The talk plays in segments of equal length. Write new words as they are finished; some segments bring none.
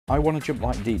I Want to Jump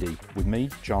Like Dee Dee, with me,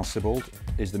 Giles Sibbald,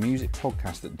 is the music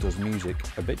podcast that does music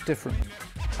a bit differently.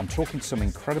 I'm talking to some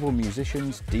incredible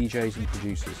musicians, DJs and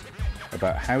producers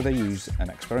about how they use an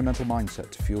experimental mindset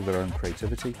to fuel their own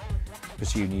creativity,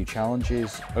 pursue new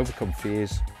challenges, overcome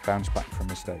fears, bounce back from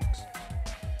mistakes.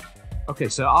 Okay,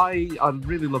 so I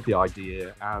really love the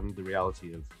idea and the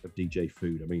reality of DJ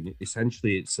Food. I mean,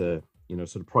 essentially it's a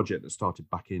sort of project that started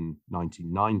back in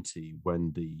 1990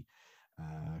 when the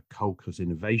Coldcut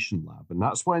Innovation Lab, and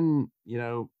that's when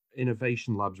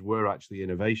innovation labs were actually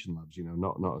innovation labs.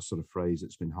 Not a sort of phrase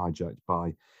that's been hijacked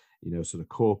by sort of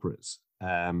corporates.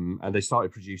 And they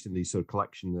started producing these sort of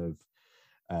collection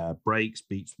of breaks,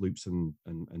 beats, loops,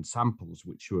 and samples,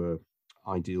 which were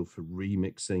ideal for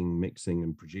remixing, mixing,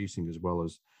 and producing, as well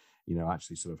as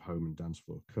actually sort of home and dance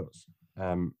floor cuts.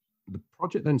 The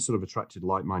project then sort of attracted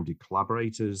like-minded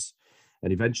collaborators.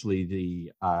 And eventually,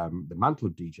 the mantle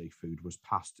of DJ Food was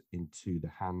passed into the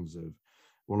hands of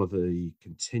one of the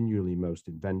continually most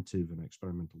inventive and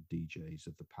experimental DJs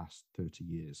of the past 30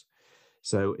 years.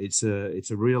 So it's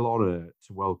a real honour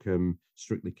to welcome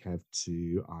Strictly Kev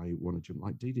to I Want to Jump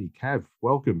Like Dee Dee. Kev,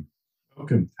 welcome.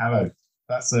 Welcome. Hello.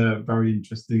 That's a very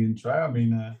interesting intro. I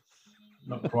mean,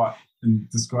 not quite been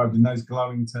described in those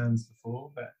glowing terms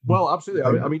before, but well,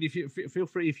 absolutely. I mean, if you feel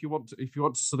free if you want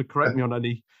to sort of correct me on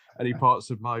any parts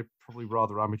of my probably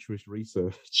rather amateurish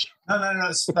research. No,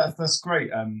 that's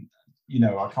great.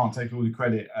 I can't take all the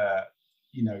credit.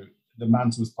 The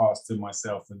mantle was passed to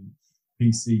myself and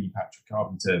PC Patrick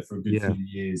Carpenter for a good few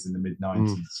years in the mid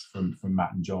 '90s from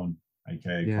Matt and John,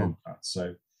 aka Coldcut.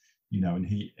 So, and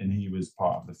he was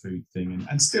part of the food thing,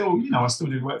 and still, I still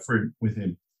do work with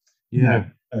him.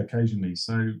 Occasionally.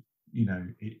 So,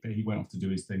 but he went off to do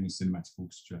his thing with cinematic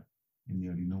orchestra in the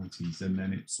early noughties, and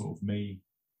then it's sort of me,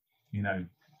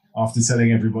 after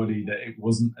telling everybody that it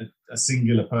wasn't a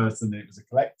singular person, it was a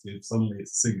collective, suddenly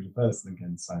it's a singular person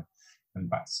again. So going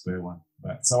back to square one.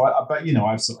 But so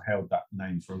I've sort of held that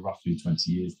name for roughly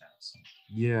 20 years now. So.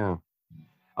 Yeah.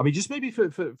 I mean, just maybe for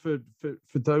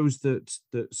those that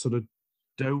sort of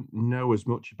don't know as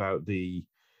much about the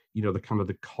the kind of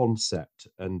the concept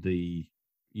and the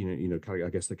kind of, I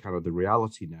guess, the kind of the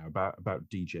reality now about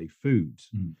DJ Food.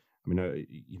 I mean,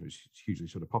 it's hugely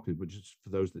sort of popular, but just for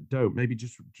those that don't, maybe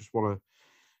just want to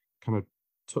kind of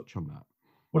touch on that.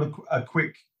 Well, a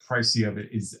quick précis of it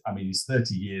is, I mean, it's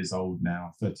 30 years old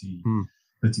now,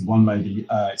 31 maybe.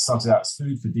 It started out as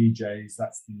food for DJs.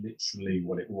 That's literally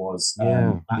what it was.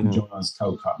 Matt and John as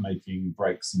Coldcut, making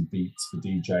breaks and beats for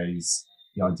DJs.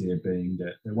 The idea being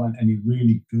that there weren't any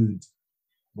really good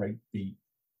breakbeat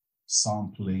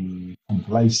sampling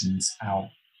compilations out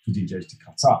for DJs to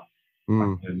cut up back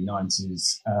in the early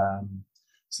 90s.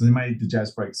 So they made the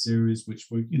Jazz Break series, which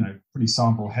were, pretty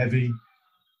sample heavy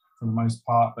for the most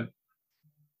part, but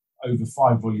over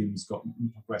 5 volumes got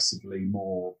progressively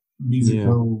more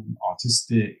musical,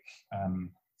 artistic. And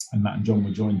Matt and John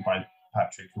were joined by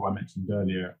Patrick, who I mentioned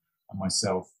earlier, and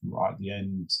myself right at the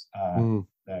end,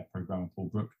 their programmer Paul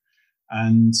Brook.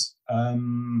 And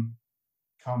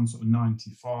come sort of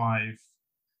 95,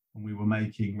 and we were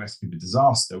making Recipe for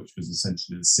Disaster, which was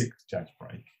essentially the 6th jazz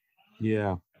break.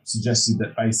 Yeah. It suggested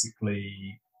that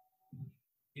basically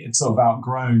it sort of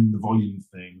outgrown the volume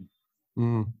thing.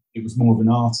 It was more of an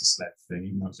artist-led thing,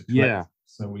 even though it was a collective. Yeah.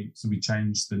 So we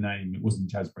changed the name. It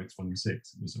wasn't Jazz Breaks Volume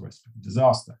 6, it was a Recipe for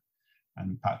Disaster.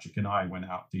 And Patrick and I went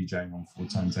out DJing on 4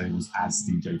 turntables as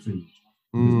DJ Food.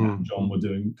 Because Matt and John were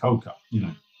doing Coldcut,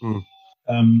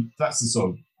 That's the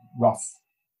sort of rough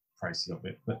précis of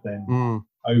it. But then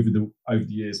over the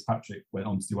years, Patrick went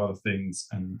on to do other things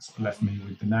and sort of left me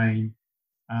with the name.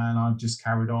 And I've just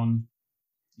carried on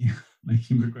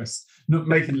making progress, not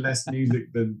making less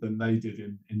music than they did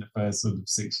in the first sort of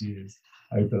 6 years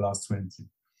over the last 20,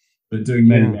 but doing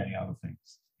many other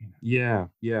things. Yeah.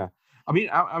 I mean,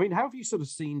 how have you sort of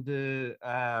seen the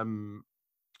kind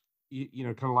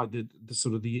of like the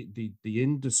sort of the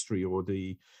industry or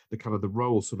the kind of the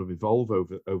role sort of evolve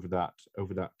over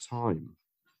that time?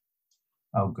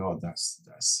 Oh God, that's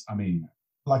I mean,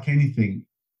 like anything,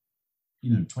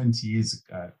 20 years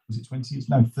ago, was it 20 years?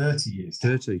 No, 30 years.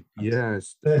 30,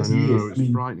 yes. 30 years.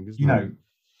 It's frightening, isn't it?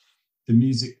 The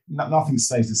music, nothing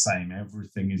stays the same.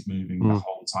 Everything is moving the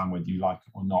whole time, whether you like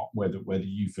it or not, whether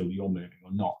you feel you're moving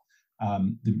or not.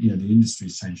 The industry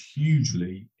has changed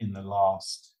hugely in the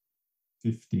last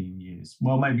 15 years.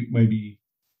 Well, maybe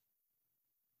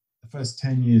the first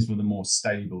 10 years were the more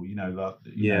stable.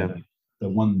 The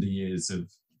wonder years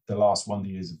of the last wonder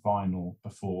years of vinyl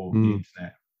before the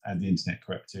internet, and the internet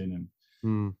crept in,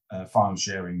 and file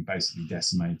sharing basically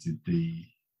decimated the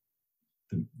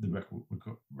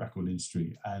record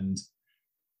industry. And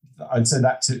I'd say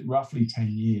that took roughly 10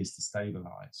 years to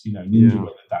stabilize. You know, Ninja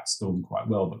weathered that storm quite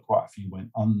well, but quite a few went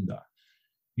under.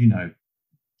 You know,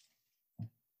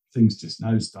 things just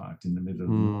nosedived in the middle of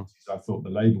the noughties. I thought the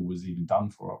label was even done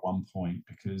for at one point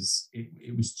because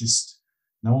it was just,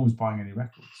 no one was buying any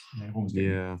records. You know, everyone was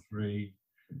getting free.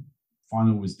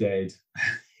 Vinyl was dead,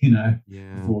 you know,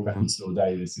 before Record Store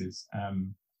Day, this is.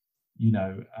 You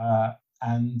know,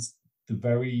 and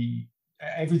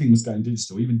everything was going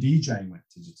digital. Even DJing went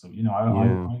digital. You know,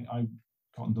 I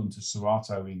cottoned onto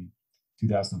Serato in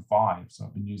 2005, so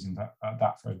I've been using that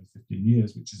for over 15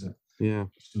 years, which is a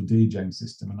digital DJing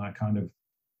system. And I kind of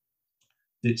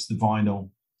ditched the vinyl,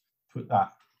 put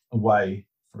that away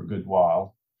for a good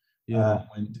while.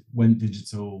 Went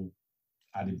digital,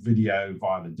 added video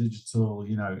via the digital.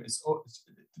 You know, it's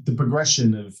the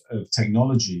progression of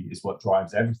technology is what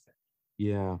drives everything.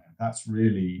 Yeah, that's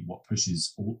really what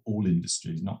pushes all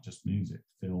industries, not just music,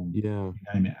 film, you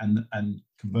name it. And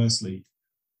conversely,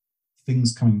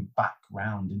 things coming back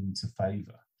round into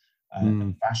favour.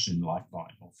 And fashion, like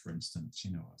vinyl, for instance,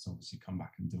 you know, it's obviously come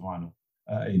back into vinyl,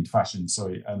 in fashion.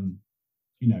 Sorry,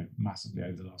 you know, massively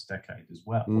over the last decade as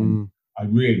well. When I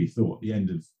really thought at the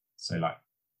end of, say, like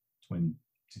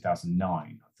 2009,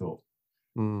 I thought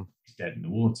it's dead in the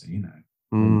water. You know.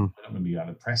 We're not going to be able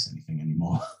to press anything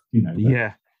anymore, you know.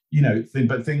 But, you know,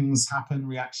 but things happen,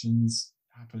 reactions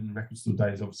happen. Record Store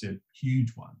Day is obviously a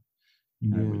huge one, you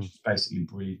know, which is basically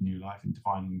breathed new life into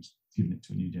vinyl and giving it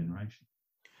to a new generation.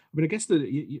 I mean, I guess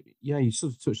you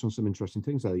sort of touched on some interesting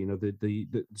things there. You know,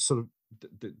 the sort of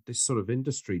this sort of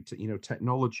industry, you know,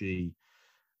 technology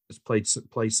has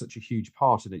plays such a huge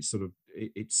part, and it's sort of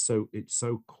it's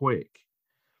so quick,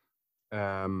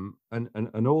 and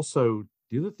also.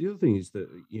 The other thing is that,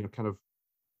 you know, kind of,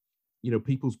 you know,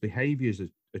 people's behaviors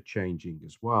are changing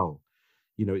as well.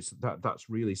 You know, it's that's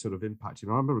really sort of impacting.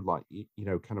 I remember, like, you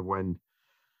know, kind of when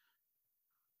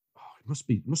it must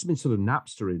have been sort of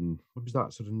Napster in, what was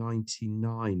that, sort of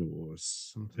 99 or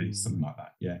something like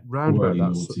that. Yeah, round about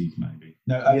that noughties, maybe.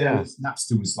 No,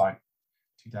 Napster was like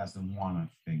 2001, I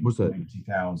think. Was it? Maybe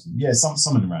 2000? Yeah,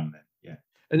 something around then.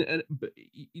 Yeah. But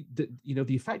you know,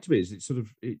 the effect of it is, it's sort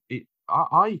of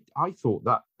I thought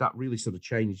that really sort of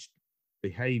changed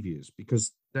behaviors,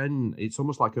 because then it's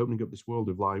almost like opening up this world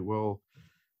of, like, well,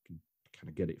 you can kind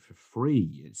of get it for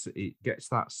free. It gets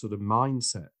that sort of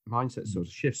mindset sort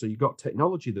of shift. So you've got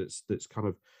technology that's kind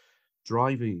of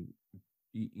driving,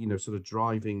 you know, sort of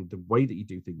driving the way that you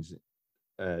do things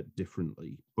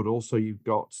differently, but also you've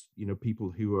got, you know,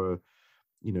 people who are,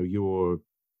 you know, your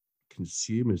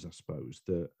consumers, I suppose,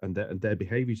 and their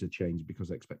behaviors are changing because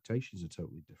expectations are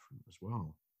totally different as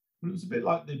well. Well, it was a bit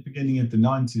like the beginning of the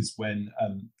 90s when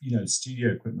you know,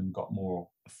 studio equipment got more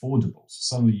affordable.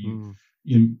 So suddenly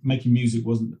you making music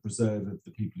wasn't the preserve of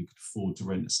the people who could afford to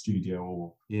rent a studio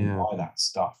or buy that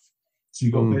stuff. So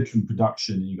you got bedroom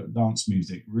production and you got dance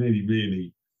music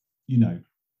really, you know,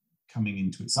 coming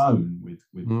into its own with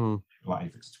people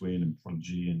like Aphex Twin and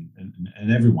Prodigy and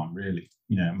everyone, really,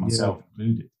 you know, myself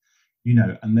included. You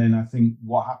know, and then I think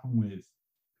what happened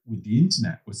with the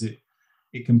internet was it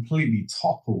completely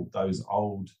toppled those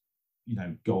old, you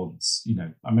know, gods. You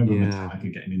know, I remember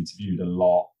Metallica getting interviewed a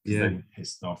lot because they were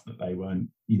pissed off that they weren't,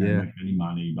 you know, making any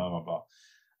money, blah blah blah.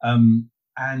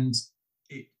 And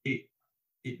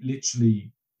it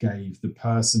literally gave the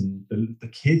person, the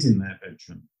kid in their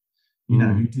bedroom, you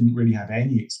know, who didn't really have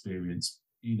any experience,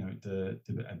 you know,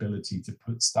 the ability to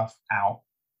put stuff out,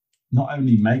 not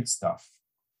only make stuff.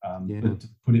 But to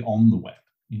put it on the web,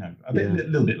 you know, a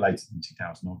little bit later than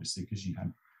 2000, obviously, because you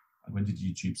had, when did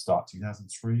YouTube start?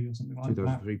 2003 or something like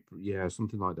 2003, that? Yeah,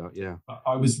 something like that, yeah. But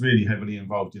I was really heavily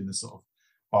involved in the sort of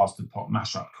bastard pop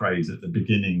mashup craze at the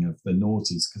beginning of the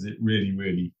noughties, because it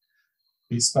really,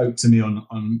 it spoke to me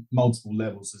on multiple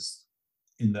levels, as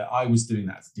in that I was doing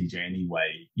that as a DJ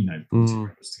anyway, you know, putting two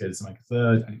records together to make a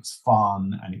third, and it was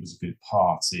fun and it was a good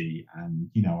party, and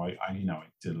you know, I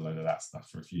did a load of that stuff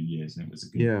for a few years, and it was a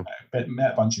good,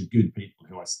 met a bunch of good people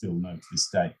who I still know to this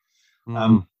day.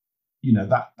 You know,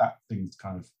 that thing's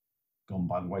kind of gone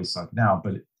by the wayside now,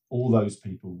 but all those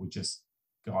people were just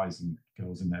guys and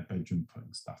girls in their bedroom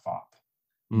putting stuff up,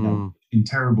 you know, in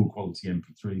terrible quality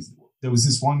MP3s. There was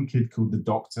this one kid called the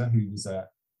Doctor, who was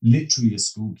literally a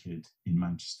school kid in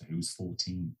Manchester, who was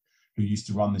 14, who used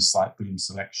to run this site, Boom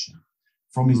Selection,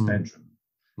 from his bedroom.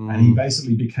 And he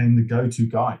basically became the go-to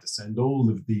guy to send all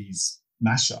of these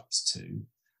mashups to.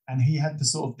 And he had the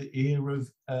sort of the ear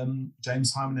of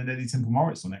James Hyman and Eddie Temple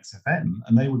Morris on XFM,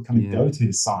 and they would kind of go to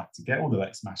his site to get all the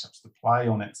latest mashups to play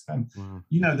on XFM.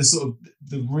 You know, the sort of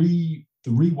the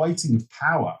reweighting of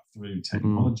power through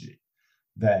technology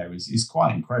there is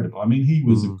quite incredible. I mean, he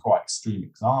was a quite extreme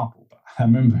example, but I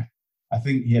remember, I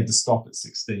think he had to stop at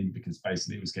 16 because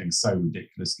basically it was getting so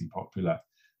ridiculously popular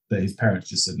that his parents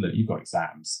just said, look, you've got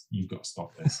exams, you've got to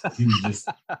stop this. He was just,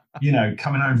 you know,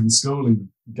 coming home from school and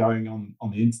going on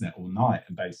the internet all night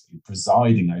and basically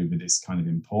presiding over this kind of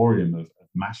emporium of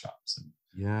mashups. And,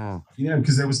 you know,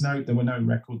 because there were no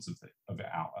records of it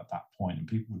out at that point, and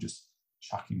people were just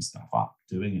chucking stuff up,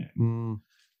 doing it. And,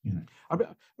 you know, I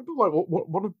remember like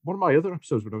one of my other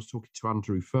episodes when I was talking to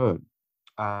Andrew Fern,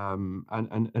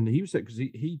 and he was there because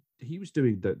he was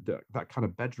doing that kind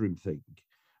of bedroom thing.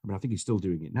 I mean, I think he's still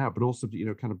doing it now, but also, you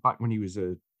know, kind of back when he was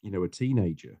a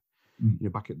teenager, you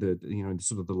know, back at in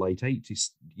sort of the late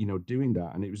 80s, you know, doing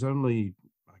that. And it was only,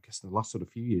 I guess, the last sort of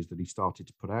few years that he started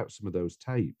to put out some of those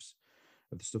tapes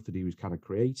of the stuff that he was kind of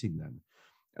creating then.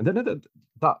 And then it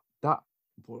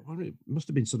must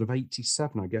have been sort of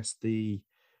 87, I guess, the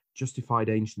Justified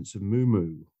Ancients of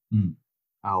Moo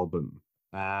album.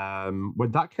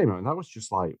 When that came out, and that was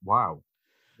just like, wow.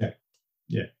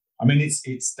 Yeah. I mean,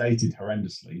 it's dated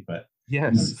horrendously, but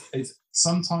yes, you know, it's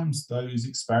sometimes those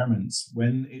experiments,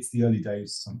 when it's the early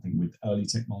days, something with early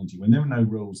technology, when there are no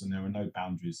rules and there are no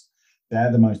boundaries,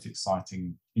 they're the most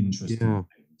exciting, interesting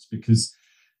things, because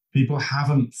people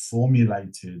haven't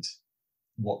formulated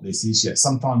what this is yet.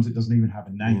 Sometimes it doesn't even have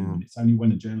a name, and it's only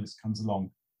when a journalist comes along,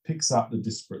 picks up the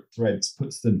disparate threads,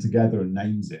 puts them together and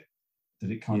names it, that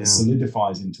it kind of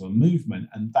solidifies into a movement.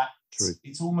 And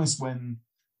it's almost when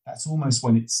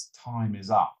its time is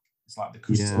up. It's like the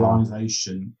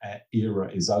crystallization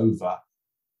era is over.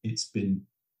 It's been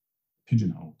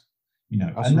pigeonholed, you know.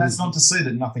 Absolutely. And that's not to say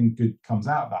that nothing good comes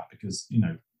out of that, because, you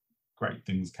know, great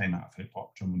things came out of hip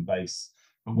hop, drum and bass.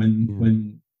 But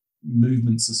when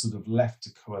movements are sort of left to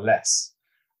coalesce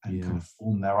and kind of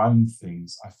form their own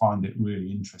things, I find it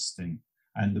really interesting.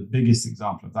 And the biggest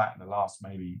example of that in the last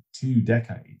maybe 2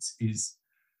 decades is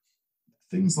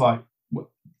things like,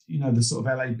 you know, the sort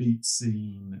of LA beat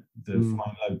scene, the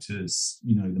Flying Lotus,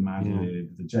 you know, the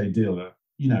Madlib, the J Dilla,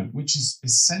 you know, which is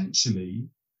essentially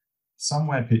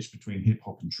somewhere pitched between hip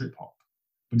hop and trip hop,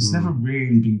 but it's never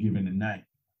really been given a name.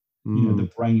 You know, the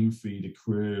Brain Feeder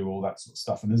crew, all that sort of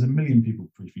stuff. And there's a million people,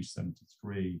 Prefuse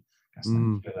 73,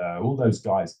 Gaston Killer, all those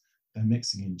guys. They're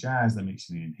mixing in jazz, they're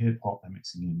mixing in hip hop, they're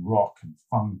mixing in rock and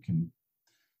funk and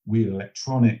weird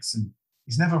electronics. And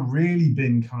it's never really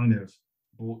been kind of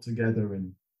brought together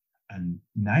and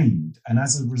named. And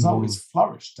as a result, it's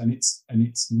flourished, and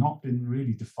it's not been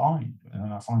really defined.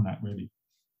 And I find that really,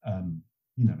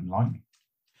 you know, enlightening.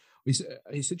 It's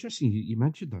interesting you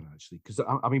mentioned that, actually, because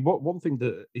I mean, one thing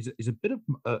that is a bit of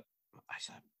a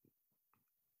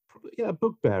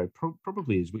bugbear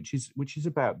probably is, which is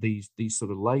about these sort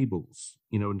of labels,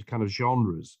 you know, and kind of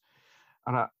genres,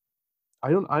 and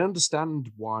I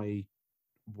understand why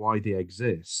they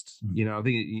exist. You know, I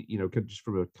think, you know, just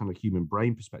from a kind of human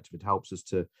brain perspective, it helps us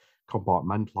to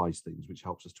compartmentalize things, which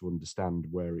helps us to understand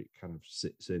where it kind of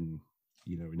sits in,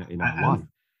 you know, in our life,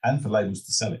 and for labels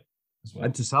to sell it as well.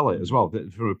 And to sell it as well,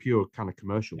 from a pure kind of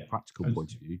commercial, practical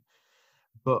point of view.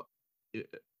 But,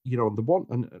 you know, on the one,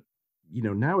 and, you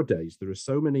know, nowadays there are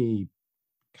so many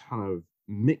kind of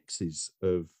mixes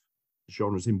of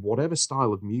genres in whatever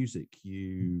style of music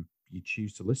you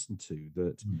choose to listen to,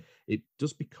 that it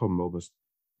does become almost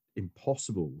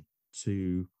impossible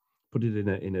to put it in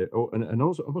and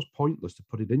also almost pointless to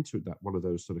put it into that one of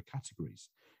those sort of categories,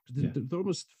 because they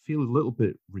almost feel a little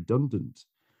bit redundant.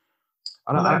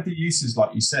 And I have the uses,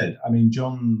 like you said. I mean,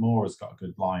 John Moore has got a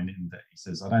good line in that he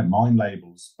says, "I don't mind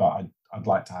labels, but I'd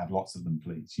like to have lots of them,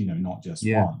 please. You know, not just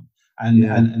one."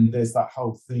 And there's that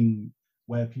whole thing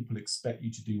where people expect you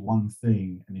to do one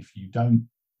thing, and if you don't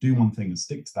do one thing and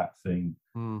stick to that thing,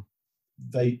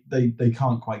 they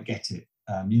can't quite get it.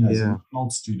 You know, there's a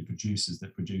multitude of producers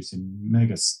that produce in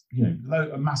a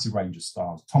massive range of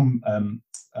styles.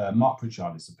 Mark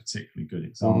Pritchard is a particularly good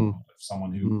example of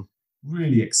someone who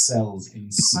really excels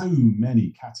in so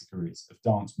many categories of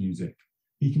dance music.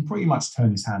 He can pretty much turn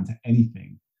his hand to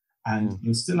anything, and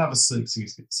he'll still have a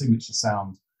signature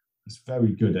sound that's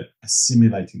very good at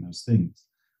assimilating those things.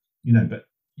 You know, but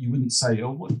you wouldn't say,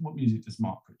 "Oh, what music does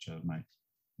Mark Pritchard make?"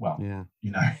 Well, you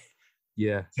know,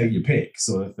 take your pick,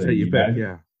 sort of thing. Take your pick,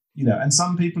 You know, and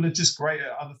some people are just great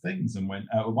at other things, and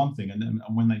one thing, and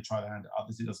when they try their hand at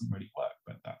others, it doesn't really work.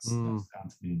 But that's down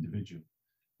to the individual.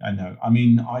 I know. I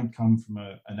mean, I come from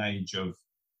an age of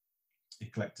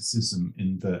eclecticism,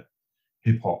 in the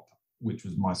hip hop, which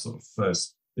was my sort of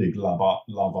first big love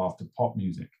after pop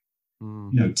music.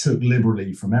 You know, took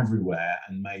liberally from everywhere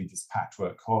and made this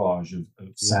patchwork collage of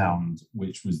sound,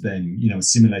 which was then, you know,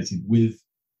 assimilated with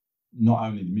not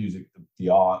only the music, the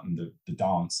art and the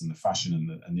dance and the fashion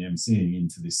and the MCing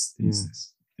into this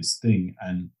thing.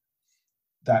 And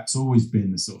that's always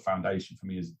been the sort of foundation for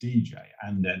me as a DJ,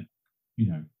 and then, you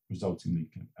know, resultingly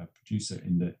a producer,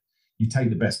 in that you take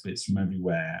the best bits from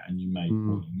everywhere and you make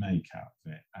what you make out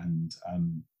of it. And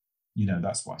you know,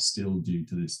 that's what I still do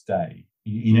to this day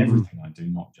in everything I do,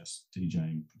 not just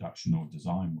DJing, production or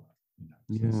design work.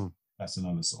 You know, so that's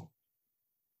another sort of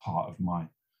part of my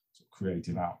sort of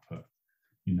creative output.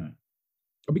 You know,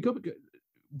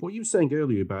 what you were saying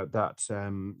earlier about that,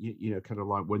 you know, kind of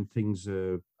like when things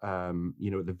are,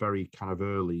 you know, at the very kind of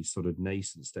early sort of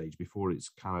nascent stage before it's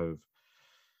kind of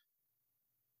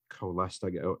coalesced,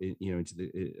 you know, into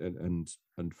the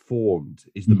and formed,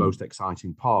 is the most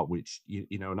exciting part. Which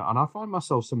you know, and I find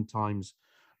myself sometimes,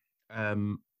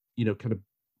 you know, kind of,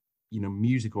 you know,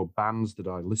 music or bands that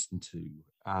I listen to,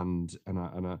 and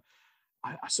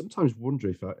I sometimes wonder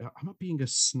if I'm not being a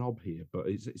snob here, but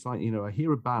it's like, you know, I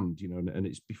hear a band, you know, and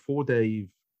it's before they've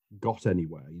got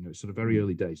anywhere, you know, it's sort of very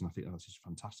early days, and I think, oh, this is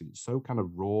fantastic. It's so kind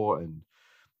of raw and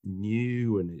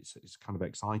new, and it's kind of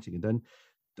exciting, and then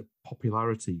the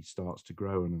popularity starts to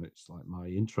grow, and it's like my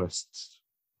interest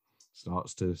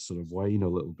starts to sort of wane a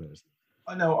little bit.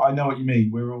 I know what you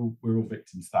mean. We're all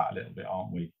victims to that a little bit,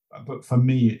 aren't we? But for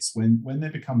me, it's when there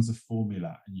becomes a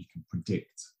formula and you can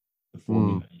predict the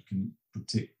formula. You can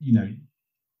predict, you know,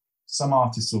 some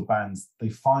artists or bands, they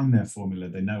find their formula,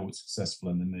 they know what's successful,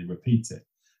 and then they repeat it,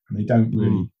 and they don't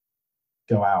really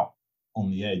go out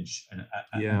on the edge.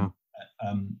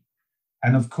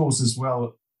 And of course, as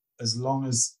well, as long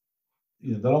as,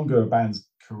 you know, the longer a band's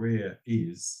career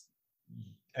is,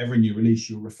 every new release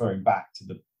you're referring back to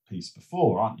the piece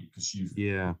before, aren't you? Because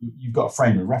you've got a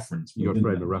frame of reference. You've got a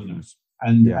frame of reference,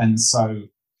 you know? And so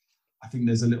I think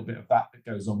there's a little bit of that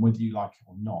goes on, whether you like it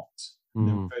or not.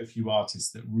 There are very few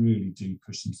artists that really do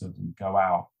push themselves and go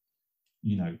out,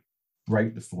 you know,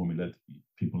 break the formula.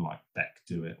 People like Beck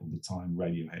do it all the time.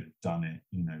 Radiohead have done it.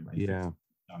 You know, Radiohead have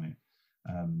done it.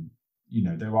 You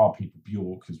know, there are people,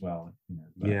 Bjork as well. You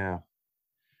know,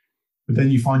 but then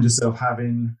you find yourself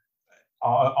having,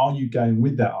 are you going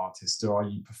with that artist, or are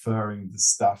you preferring the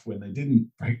stuff when they didn't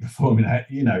break the formula?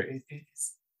 You know,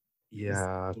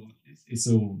 it's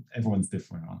all, everyone's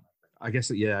different, aren't they? I guess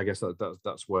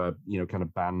that's where, you know, kind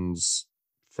of bands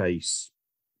face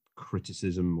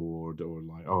criticism, or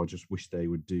like, oh, I just wish they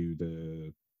would do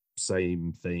the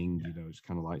same thing. You know, it's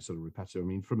kind of like sort of repetitive. I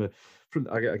mean, from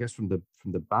I guess from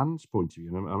the band's point of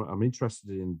view, and I'm interested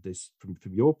in this from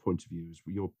your point of view, is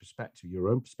your perspective, your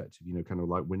own perspective. You know, kind of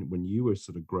like when you were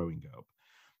sort of growing up,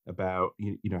 about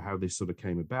you know how this sort of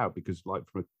came about, because like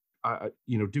from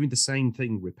you know, doing the same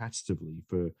thing repetitively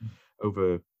for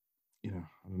over, you know,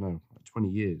 I don't know, like 20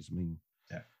 years. I mean,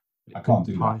 I can't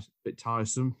do that. A bit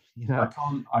tiresome, you know. I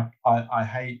can't. I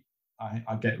hate.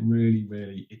 I get really,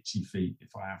 really itchy feet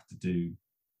if I have to do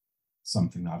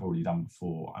something that I've already done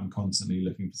before. I'm constantly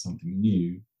looking for something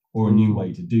new, or a new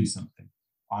way to do something.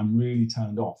 I'm really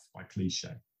turned off by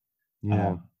cliche.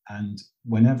 And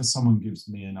whenever someone gives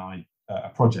me a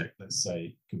project, let's say,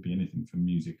 it could be anything from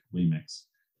music, remix,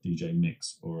 DJ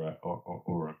mix, or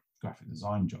a graphic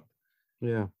design job.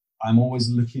 I'm always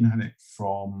looking at it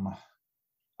from,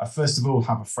 I first of all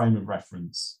have a frame of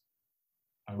reference.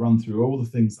 I run through all the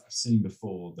things that I've seen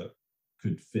before that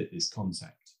could fit this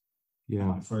concept.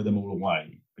 And I throw them all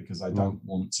away, because I don't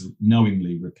want to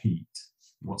knowingly repeat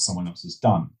what someone else has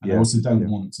done. And I also don't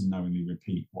want to knowingly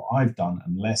repeat what I've done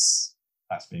unless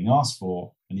that's being asked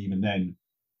for. And even then,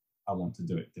 I want to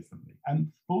do it differently.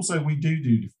 And also, we do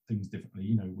things differently.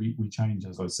 You know, we change,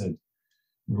 as I said,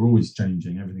 we're always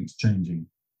changing. Everything's changing.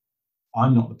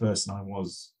 I'm not the person I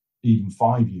was even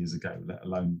 5 years ago, let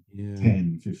alone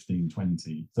 10, 15,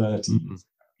 20, 30 years ago,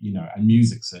 you know, and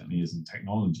music certainly isn't,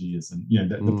 technology isn't, you know,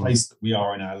 the place that we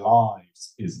are in our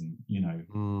lives isn't, you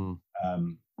know.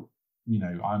 You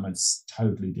know, I'm a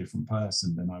totally different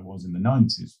person than I was in the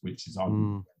 90s, which is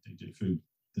DJ Food,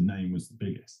 the name was the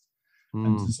biggest.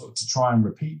 And to sort of to try and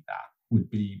repeat that would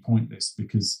be pointless,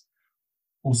 because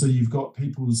also you've got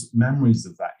people's memories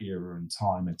of that era and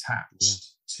time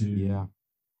attached to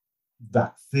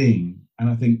that thing. And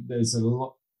I think there's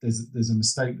a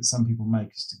mistake that some people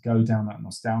make, is to go down that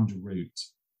nostalgia route.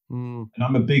 And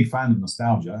I'm a big fan of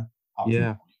nostalgia,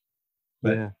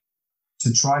 but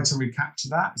to try to recapture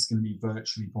that is going to be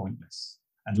virtually pointless,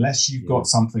 unless you've got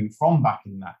something from back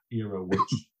in that era which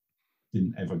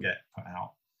didn't ever get put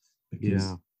out,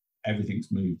 because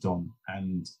everything's moved on.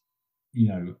 And you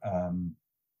know,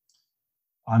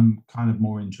 I'm kind of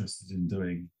more interested in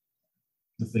doing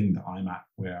the thing that I'm at,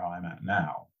 where I'm at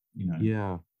now, you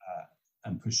know,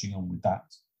 and pushing on with that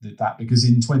that because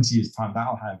in 20 years' time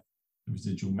that'll have the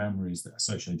residual memories that are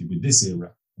associated with this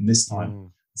era and this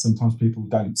time. Sometimes people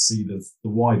don't see the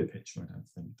wider picture. I don't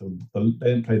think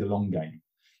they don't play the long game,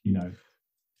 you know.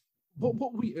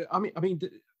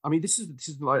 This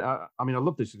is like I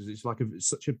love this because it's like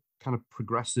such a kind of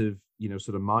progressive, you know,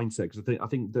 sort of mindset. Because I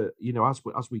think that, you know, as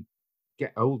we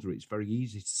get older, it's very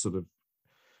easy to sort of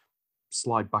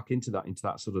slide back into that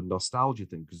sort of nostalgia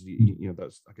thing, because you know,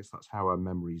 I guess that's how our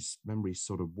memories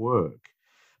sort of work.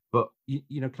 But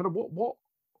you know, kind of what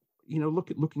you know,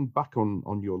 looking back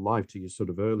on your life to your sort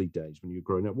of early days when you were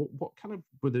growing up, what kind of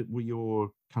were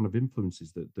your kind of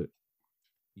influences that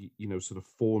you know, sort of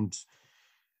formed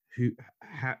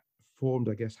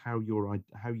I guess how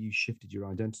you shifted your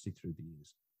identity through the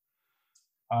years?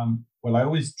 Well, I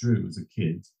always drew as a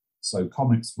kid, so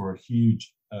comics were a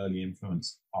huge early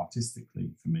influence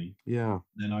artistically for me. Yeah.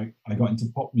 Then I got into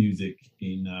pop music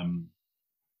in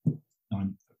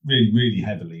really, really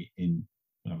heavily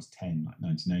when I was 10, like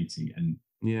 1980. And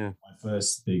my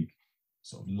first big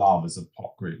sort of love as a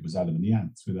pop group was Adam and the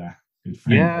Ants, with our good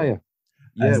friend.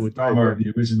 With the drummer of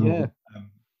the original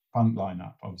punk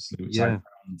lineup, obviously, which I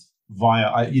found via,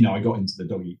 I got into the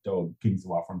Dog Eat Dog, Kings of the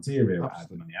Wild Frontier era,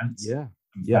 Adam and the Ants, and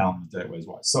found the Dirt Wears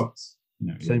White Socks. You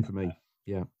know, same for me.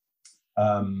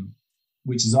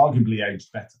 Which is arguably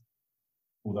aged better,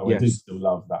 although I do still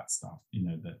love that stuff. You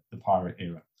know, the pirate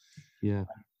era. Yeah.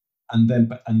 And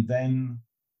then,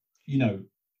 you know,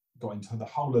 got into the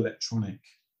whole electronic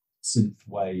synth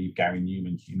wave, Gary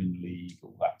Newman, Human League,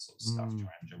 all that sort of stuff,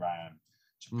 Duran Duran,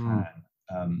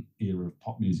 Japan, era of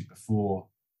pop music before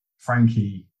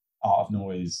Frankie, Art of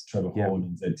Noise, Trevor Horn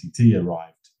and ZTT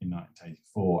arrived in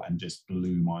 1984 and just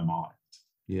blew my mind.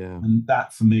 Yeah. And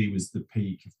that for me was the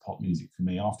peak of pop music for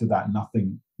me. After that,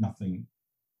 nothing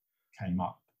came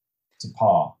up to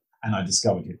par, and I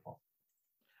discovered hip hop.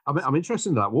 I'm interested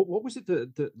in that. What was it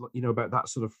that you know, about that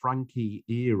sort of Frankie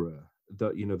era,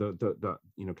 that, you know, that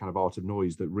you know, kind of Art of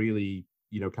Noise, that really,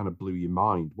 you know, kind of blew your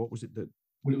mind? What was it that?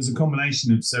 Well, it was a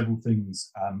combination of several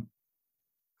things.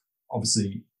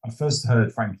 Obviously, I first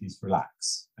heard Frankie's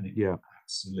Relax, and it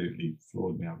absolutely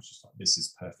floored me. I was just like, this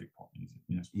is perfect pop music.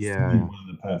 You know, it's one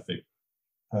of the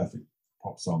perfect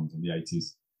pop songs of the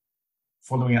 80s.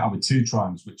 Following it up with Two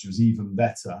Triumphs, which was even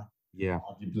better.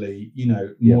 Arguably, you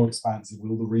know, more expansive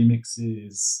with all the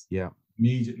remixes.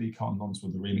 Immediately cottoned onto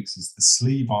all the remixes. The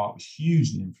sleeve art was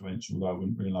hugely influential, though I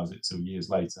wouldn't realise it till years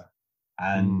later.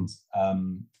 And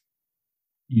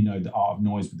you know, the Art of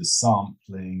Noise with the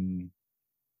sampling.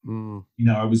 You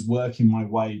know, I was working my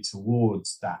way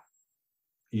towards that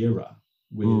era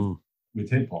with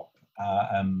hip hop.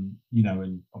 You know,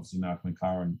 and obviously Malcolm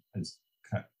McLaren has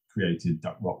created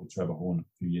Duck Rock with Trevor Horn a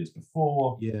few years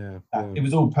before. It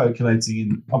was all percolating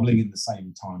and bubbling in the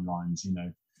same timelines. You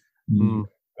know,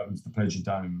 Welcome to the Pleasure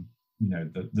Dome. You know,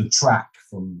 the track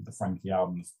from the Frankie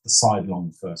album, the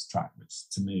sidelong first track, which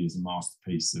to me is a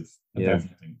masterpiece of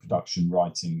everything: production,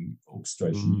 writing,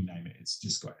 orchestration, you name it. It's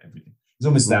just got everything. It's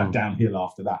almost downhill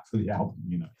after that for the album.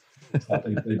 You know, it's like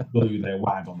they blew their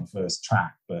wad on the first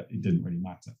track, but it didn't really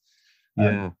matter.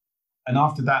 And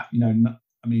after that, you know,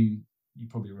 I mean, you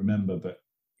probably remember, but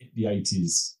the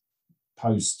 80s,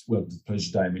 post Welcome to the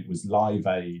Pleasure Dome, it was Live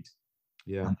Aid,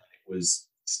 and it was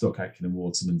Stock Aitken and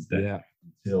Waterman's Day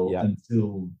until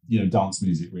you know, dance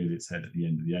music really its head at the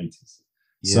end of the 80s.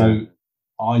 So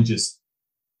I just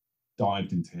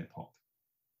dived into hip hop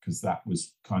because that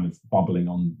was kind of bubbling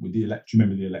on with the electro.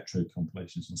 Remember the electro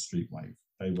compilations on Streetwave?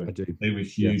 They were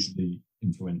hugely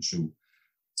influential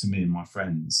to me and my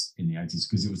friends in the 80s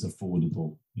because it was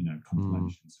affordable, you know,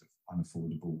 compilations of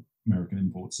unaffordable American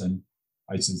imports. And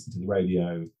I used to listen to the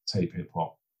radio, tape hip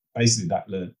hop. Basically,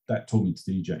 that taught me to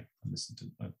DJ.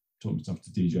 I taught myself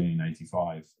to DJ in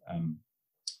 '85,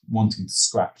 wanting to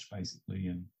scratch basically,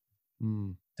 and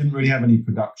didn't really have any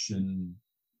production,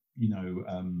 you know,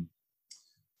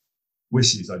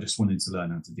 wishes. I just wanted to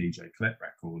learn how to DJ, collect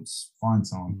records, find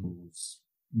samples,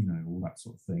 you know, all that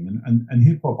sort of thing. And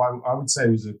hip hop, I would say,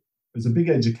 was a big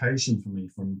education for me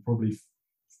from probably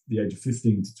the age of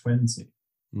 15 to 20,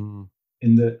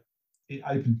 in that it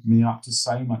opened me up to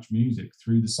so much music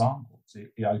through the samples.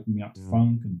 It opened me up to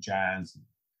funk and jazz and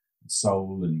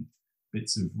soul and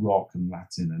bits of rock and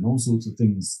Latin and all sorts of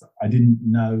things that I didn't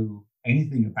know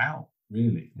anything about,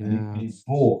 really. And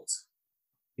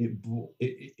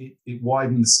it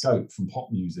widened the scope from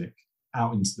pop music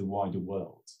out into the wider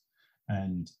world.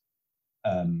 And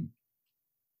at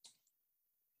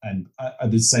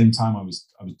the same time, I was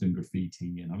doing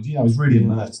graffiti, and I was really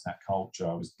immersed in that culture.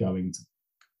 I was going to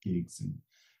gigs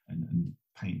and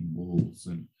painting walls,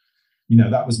 and you know,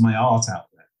 that was my art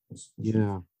outlet.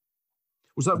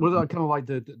 Was that kind of like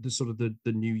the sort of the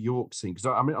New York scene? Because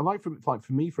I mean, I like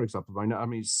for me, for example, I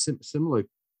mean, it's similar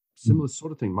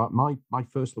sort of thing. My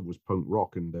first love was punk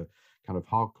rock and the kind of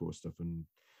hardcore stuff, and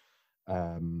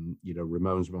you know,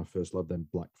 Ramones were my first love, then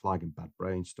Black Flag and Bad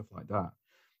Brains, stuff like that.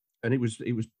 And it was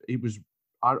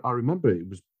I remember it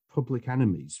was Public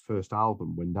Enemy's first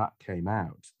album when that came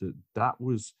out. That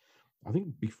was, I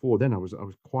think before then I was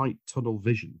quite tunnel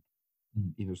vision,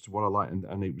 you know, as to what I like,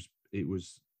 and it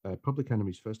was Public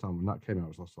Enemy's first album when that came out. I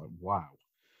was just like, wow,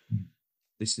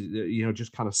 this is, you know,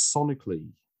 just kind of sonically,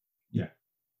 yeah,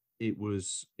 it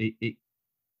was it.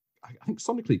 I think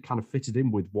sonically it kind of fitted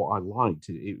in with what I liked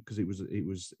because it was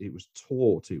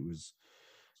taut. It was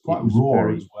quite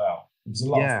raw as well. There was a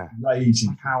lot of rage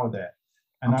and power there.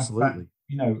 And absolutely,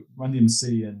 you know, Run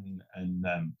DMC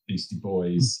and Beastie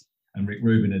Boys and Rick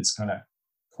Rubin had kind of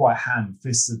quite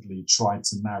ham-fistedly tried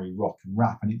to marry rock and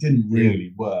rap, and it didn't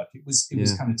really work. It was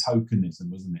kind of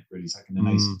tokenism, wasn't it? Really taking an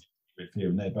ace here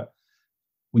and there. But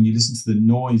when you listen to the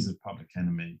noise of Public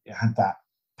Enemy, it had that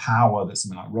power that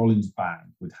something like Rollins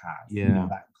Band would have. You know,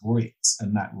 that grit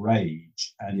and that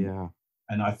rage,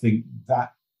 and I think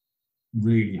that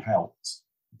really helped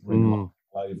bring a lot of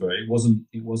people over. It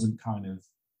wasn't kind of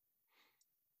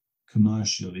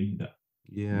commercial either.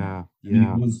 It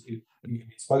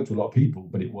spoke to a lot of people,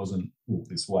 but it wasn't Walk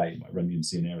This Way like Run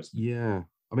DMC and Aerosmith.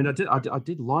 I mean, I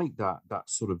did like that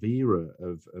sort of era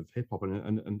of hip hop,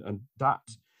 and that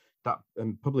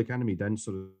Public Enemy then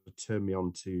sort of turned me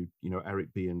on to, you know,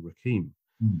 Eric B and Rakim.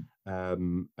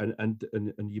 And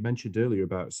you mentioned earlier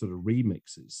about sort of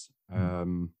remixes,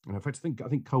 and in fact I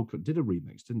think Coldcut did a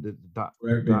remix, didn't it?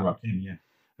 Eric B and Rakim,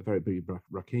 Eric B and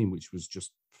Rakim, which was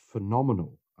just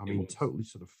phenomenal. I mean, totally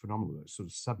sort of phenomenal. It's sort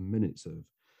of 7 minutes of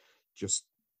just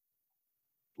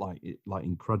like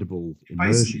incredible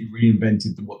immersion. Basically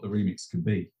reinvented what the remix could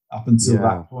be. Up until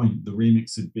that point, the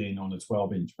remix had been on a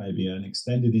 12-inch, maybe an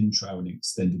extended intro and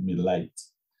extended middle eight.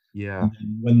 And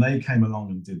then when they came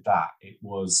along and did that, it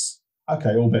was,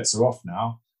 okay, all bets are off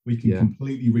now. We can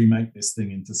completely remake this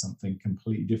thing into something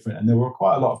completely different. And there were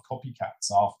quite a lot of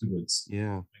copycats afterwards.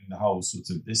 The whole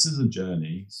sort of, this is a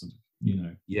journey, sort of, you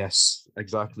know. Yes,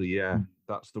 exactly.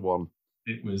 That's the one.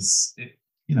 It was,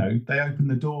 you know, they opened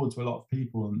the door to a lot of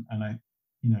people, and I,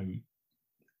 you know,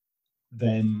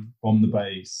 then Bomb the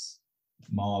Bass,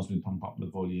 Mars with Pump Up the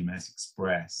Volume, S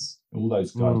Express, all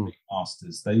those guys, big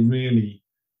masters, they really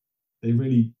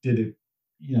did it,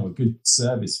 you know, a good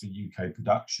service for UK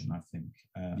production, I think,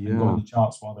 and got on the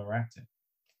charts while they were at it.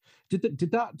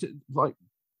 Did that, like,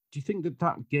 do you think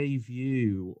that gave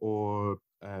you, or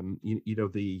you know,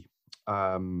 the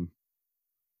I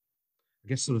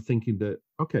guess sort of thinking that,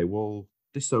 okay, well,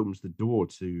 this opens the door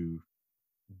to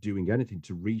doing anything,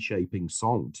 to reshaping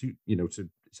song, to, you know, to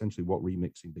essentially what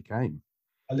remixing became?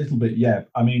 A little bit, yeah.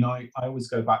 I mean, I always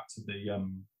go back to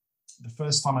the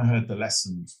first time I heard The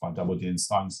Lessons by Double D and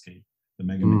Steinsky, the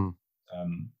mega mix,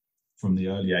 from the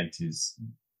early 80s,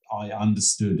 I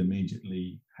understood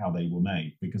immediately how they were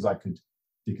made, because I could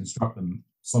deconstruct them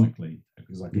sonically,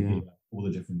 because I could hear all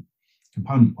the different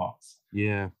component parts.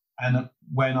 And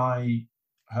when I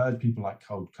heard people like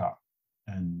Coldcut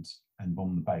and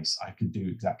Bomb the Bass, I could do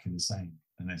exactly the same.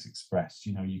 And S Express,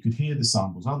 you know, you could hear the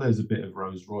samples. Oh, there's a bit of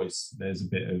Rolls Royce, there's a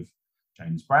bit of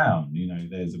James Brown, you know,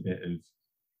 there's a bit of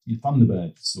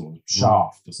Thunderbirds or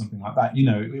Shaft or something like that. You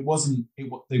know,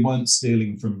 they weren't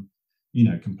stealing from, you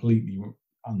know, completely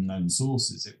unknown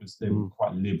sources. It was, they were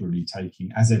quite liberally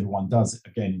taking, as everyone does,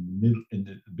 again in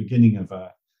the beginning of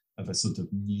a sort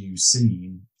of new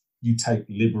scene, you take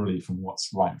liberally from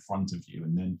what's right in front of you,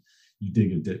 and then you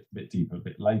dig a bit deeper a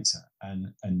bit later.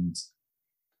 And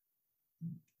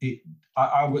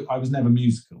I was never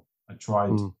musical. I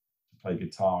tried to play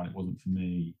guitar and it wasn't for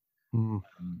me.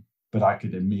 But I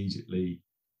could immediately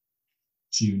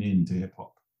tune in to hip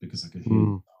hop because I could hear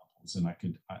the samples, and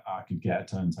I could get a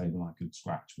turntable and I could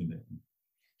scratch with it. And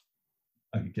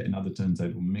I could get another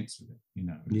turntable and mix with it. You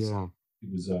know,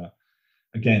 it was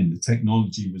again, the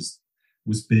technology was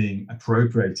being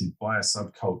appropriated by a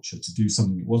subculture to do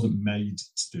something it wasn't made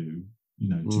to do. You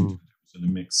know, two turntables and a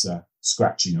mixer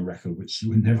scratching a record, which you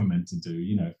were never meant to do.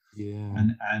 You know,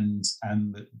 and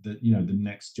the you know, the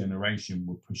next generation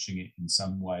were pushing it in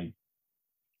some way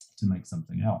to make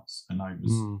something else, and I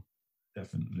was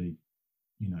definitely,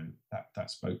 you know, that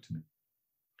spoke to me.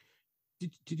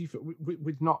 Did you,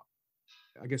 with not,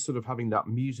 I guess, sort of having that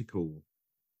musical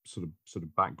sort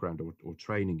of background or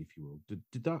training, if you will,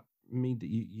 did that mean that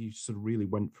you sort of really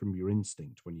went from your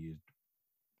instinct when you're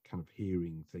kind of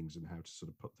hearing things and how to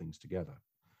sort of put things together?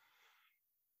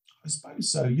 I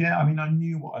suppose so, yeah. I mean, I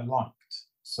knew what I liked,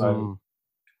 so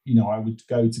you know, I would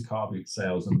go to car boot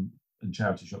sales and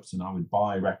charity shops, and I would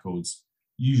buy records,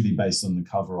 usually based on the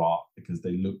cover art, because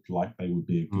they looked like they would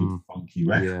be a good funky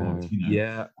record, you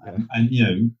know. And you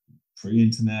know,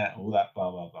 pre-internet, all that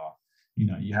blah blah blah. You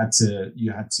know, you had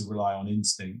to rely on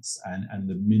instincts and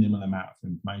the minimal amount of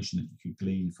information that you could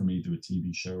glean from either a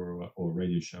TV show or a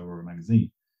radio show or a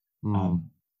magazine.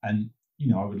 And you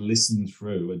know, I would listen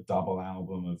through a double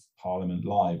album of Parliament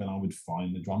Live, and I would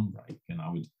find the drum break, and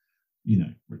I would, you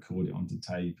know, record it onto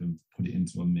tape and put it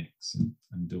into a mix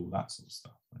and do all that sort of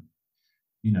stuff. And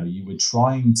you know, you were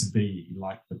trying to be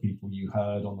like the people you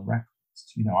heard on the records.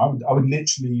 You know, I would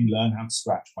literally learn how to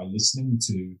scratch by listening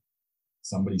to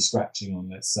somebody scratching on,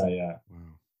 let's say, a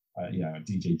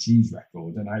DJ Cheese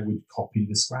record, and I would copy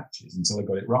the scratches until I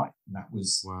got it right. And that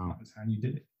was how you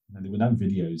did it. You know, there were no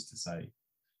videos to say,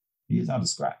 here's how to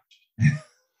scratch.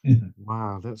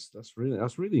 Wow, that's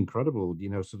really incredible. You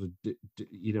know, sort of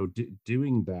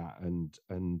doing that,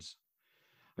 and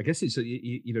I guess it's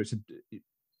you know, it's a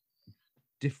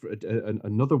different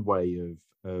another way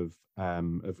of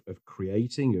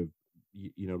creating, of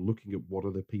you know, looking at what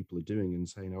other people are doing and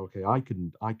saying, okay, I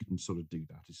can sort of do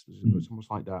that. It's almost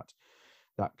like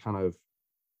that kind of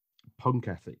punk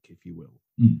ethic, if you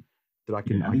will, that I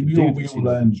can. Yeah, I can we do all this,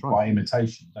 learn by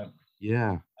imitation, don't we?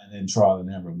 Yeah, and then trial and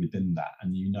error within that,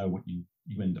 and you know what you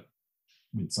end up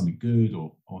with, something good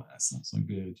or that's not so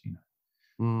good, you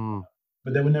know.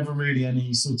 But there were never really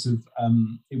any sort of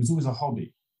it was always a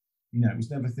hobby, you know. It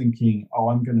was never thinking, oh,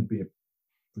 I'm going to be a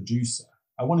producer.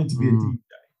 I wanted to be a DJ.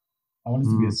 I wanted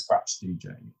to be a scratch DJ,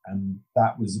 and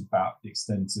that was about the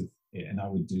extent of it. And I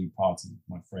would do parties with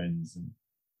my friends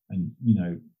and you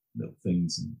know, little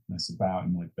things and mess about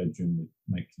in my bedroom with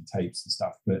making tapes and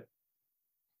stuff. But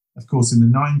of course, in the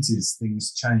 90s,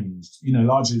 things changed, you know,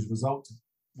 largely as a result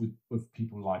with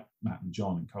people like Matt and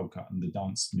John and Coldcut and the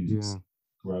dance music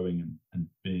growing and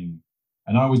being.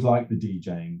 And I always liked the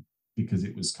DJing because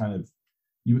it was kind of,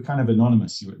 you were kind of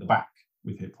anonymous. You were at the back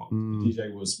with hip hop. The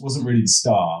DJ wasn't really the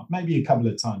star. Maybe a couple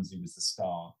of times he was the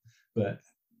star, but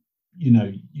you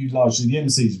know, you largely, the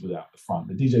MCs were out the front.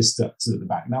 The DJ stood at the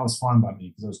back, and that was fine by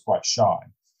me because I was quite shy.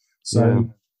 So.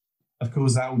 Of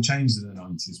course, that all changed in the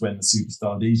 90s when the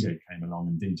superstar DJ came along,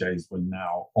 and DJs were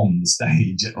now on the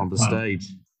stage.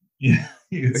 Yeah,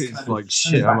 it's like,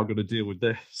 shit, how am I going to deal with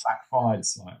this? Backfired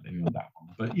slightly on that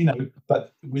one. But, you know,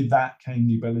 but with that came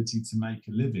the ability to make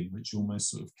a living, which almost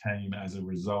sort of came as a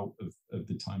result of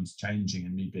the times changing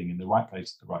and me being in the right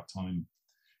place at the right time,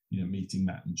 you know, meeting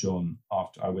Matt and John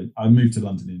after I moved to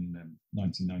London in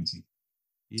 1990.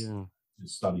 Yeah. To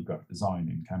study graphic design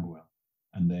in Camberwell.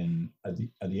 And then at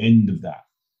the end of that,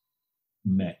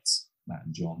 met Matt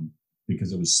and John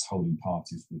because I was holding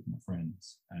parties with my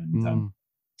friends. And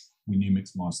we knew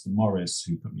Mixmaster Morris,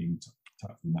 who put me in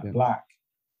touch with Matt Black,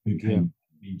 who came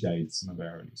and DJ'd some of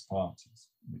our earliest parties,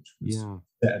 which was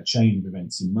set a chain of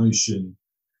events in motion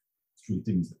through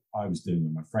things that I was doing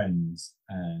with my friends.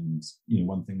 And, you know,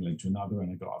 one thing led to another,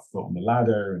 and I got a foot on the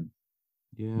ladder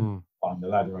and climbed the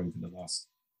ladder over the last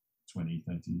 20,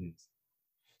 30 years.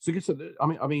 So,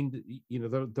 I mean, you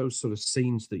know, those sort of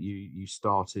scenes that you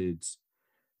started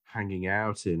hanging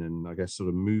out in, and I guess sort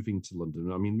of moving to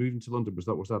London. I mean, moving to London, was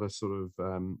that a sort of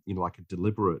you know, like a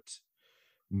deliberate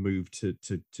move to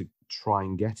try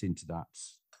and get into that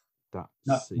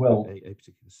scene, well, a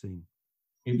particular scene?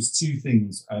 It was two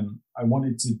things. I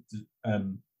wanted to.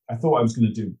 I thought I was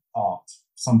going to do art,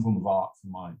 some form of art for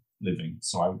my living.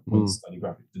 So I went to study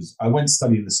graphic design. I went to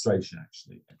study illustration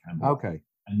actually at Camberwell. Okay.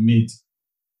 And mid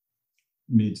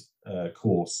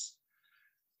course,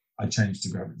 I changed to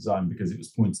graphic design because it was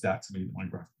pointed out to me that my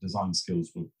graphic design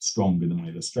skills were stronger than my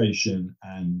illustration,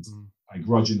 and I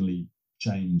grudgingly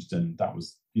changed, and that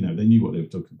was, you know, they knew what they were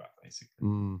talking about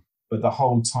basically. But the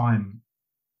whole time,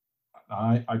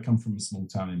 I come from a small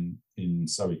town in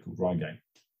Surrey called Reigate,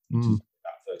 which is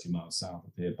about 30 miles south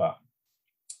of here, but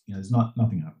you know, there's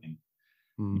nothing happening.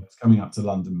 You know, it's coming up to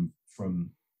London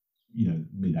from, you know,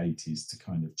 mid 80s to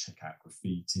kind of check out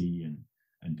graffiti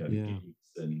and go to gigs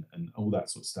and all that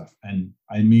sort of stuff. And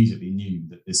I immediately knew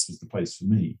that this was the place for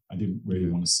me. I didn't really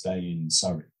want to stay in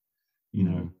Surrey. You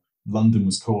know, London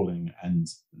was calling, and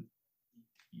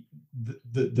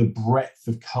the breadth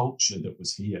of culture that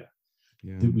was here,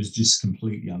 that was just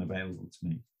completely unavailable to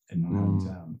me in my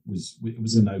hometown, it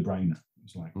was a no-brainer. It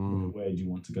was like, where do you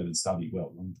want to go to study?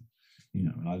 Well, London, you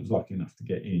know, and I was lucky enough to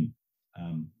get in.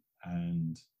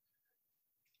 And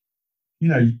you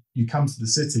know, you come to the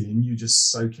city and you just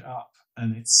soak it up,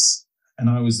 and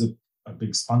I was a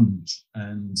big sponge,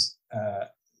 and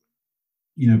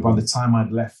you know, by the time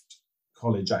I'd left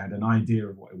college, I had an idea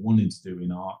of what I wanted to do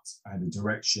in art. I had a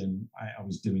direction. I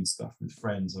was doing stuff with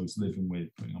friends I was living with,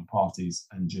 putting on parties,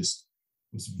 and just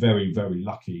was very, very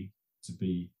lucky to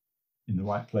be in the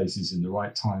right places, in the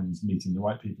right times, meeting the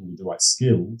right people with the right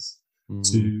skills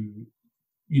to,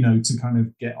 you know, to kind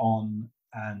of get on.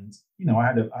 And, you know, I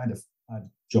had a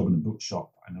job in a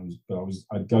bookshop, and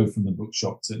I'd go from the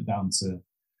bookshop down to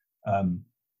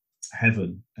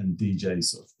Heaven and DJ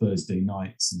sort of Thursday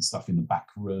nights and stuff in the back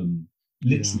room,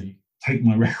 literally take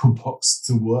my record box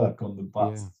to work on the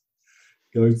bus,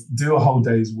 go do a whole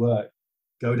day's work,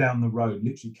 go down the road,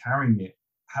 literally carrying it,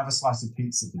 have a slice of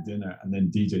pizza for dinner, and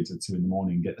then DJ till 2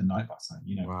 a.m, get the night bus home.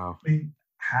 You know, wow. I mean,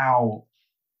 how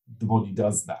the body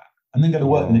does that, and then go to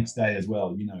work the next day as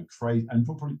well. You know, crazy, and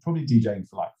probably DJing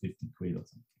for like 50 quid or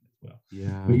something as well.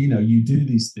 Yeah. But you know, you do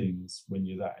these things when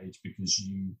you're that age because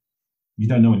you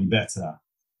don't know any better,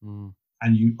 and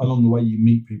you along the way you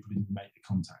meet people and you make the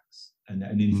contacts, and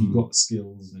then if you've got the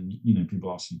skills and you know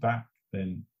people ask you back,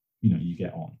 then you know you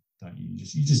get on. Don't you?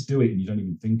 You just do it and you don't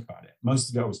even think about it. Most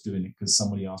of it I was doing it because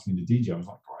somebody asked me to DJ. I was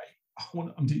like,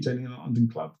 great, I'm DJing in a London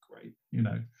club. Great, you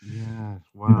know. Yeah,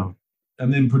 wow. You know?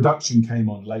 And then production came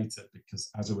on later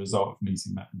because as a result of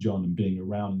meeting Matt and John and being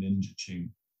around Ninja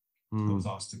Tune, I was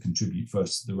asked to contribute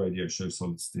first to the radio show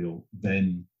Solid Steel,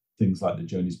 then things like the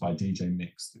Journeys by DJ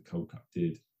mix that Coldcut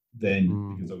did.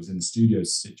 Then because I was in the studio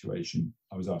situation,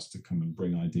 I was asked to come and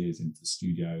bring ideas into the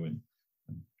studio and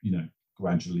you know,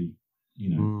 gradually, you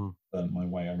know, learn my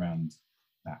way around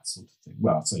that sort of thing.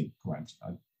 Well, I'd say gradually.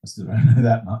 I still don't know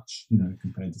that much, you know,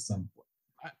 compared to some.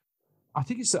 I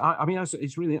think it's, I mean,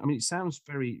 it's really, I mean, it sounds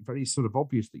very, very sort of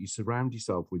obvious that you surround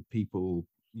yourself with people,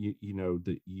 you know,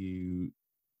 that you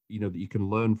know, that you can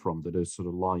learn from, that are sort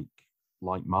of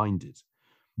like-minded.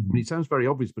 I mean, it sounds very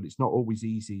obvious, but it's not always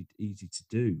easy to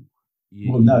do.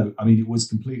 No, I mean, it was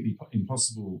completely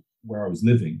impossible where I was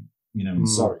living, you know, in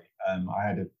Surrey. I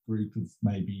had a group of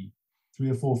maybe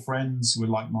 3 or 4 friends who were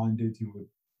like-minded, who were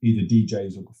either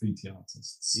DJs or graffiti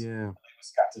artists. Yeah. And they were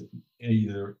scattered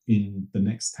either in the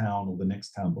next town or the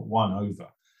next town, but one over.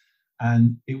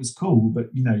 And it was cool,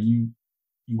 but, you know, you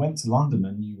went to London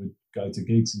and you would go to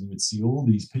gigs and you would see all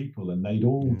these people and they'd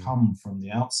all come from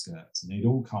the outskirts and they'd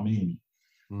all come in.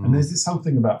 And there's this whole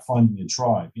thing about finding your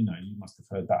tribe. You know, you must have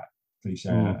heard that cliche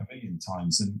a million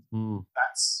times. And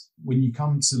that's when you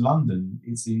come to London,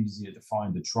 it's easier to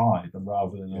find a tribe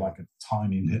rather than like a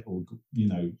tiny little, you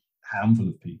know, handful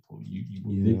of people. You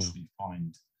will literally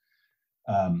find,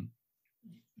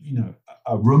 you know,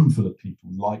 a room full of people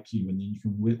like you, and then you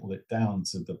can whittle it down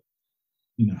to the,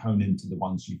 you know, hone into the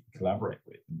ones you can collaborate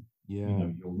with. And, you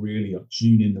know, you're really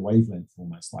tune in the wavelength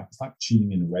almost. Like it's like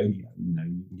tuning in a radio. You know,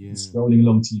 you're scrolling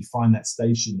along till you find that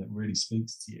station that really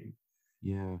speaks to you.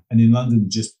 Yeah. And in London,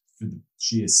 just for the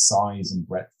sheer size and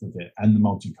breadth of it and the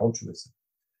multiculturalism,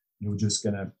 you're just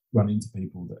going to run into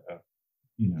people that are,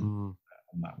 you know,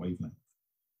 on that wavelength.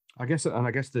 I guess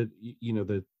that, you know,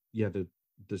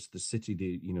 the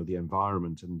city, you know, the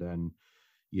environment, and then,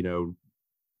 you know,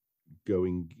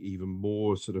 going even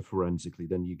more sort of forensically,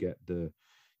 then you get the,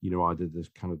 you know, either the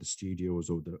kind of the studios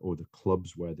or the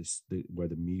clubs where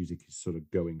the music is sort of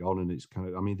going on, and it's kind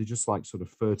of, I mean, they're just like sort of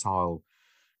fertile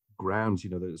grounds, you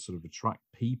know, that sort of attract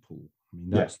people. I mean,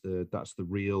 that's the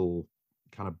real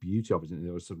kind of beauty of it, you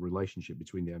know, sort of relationship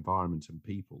between the environment and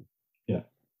people. Yeah.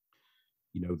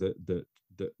 You know, that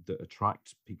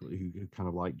attract people who kind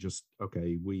of like, just,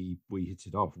 okay, we hit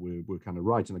it off, we're kind of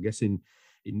right. And I guess in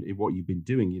what you've been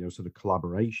doing, you know, sort of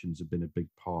collaborations have been a big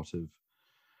part of,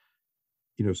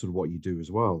 you know, sort of what you do as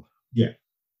well. Yeah.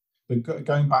 But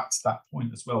going back to that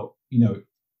point as well, you know,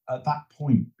 at that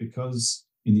point, because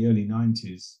in the early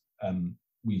 90s,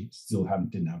 we still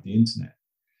didn't have the internet.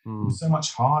 It was so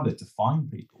much harder to find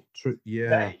people. True. Yeah.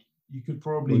 Today, you could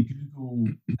probably Google,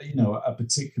 you know, a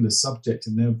particular subject,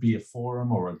 and there'll be a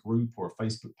forum or a group or a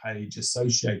Facebook page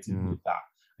associated with that,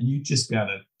 and you'd just be able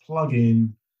to plug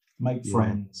in, make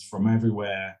friends from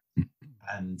everywhere,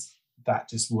 and that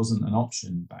just wasn't an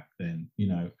option back then, you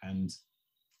know. And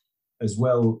as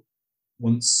well,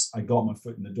 once I got my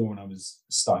foot in the door and I was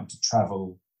starting to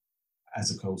travel as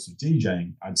a course of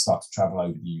DJing, I'd start to travel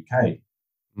over the UK,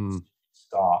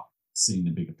 start seeing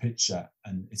the bigger picture.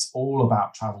 And it's all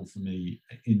about travel for me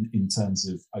in terms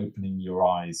of opening your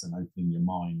eyes and opening your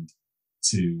mind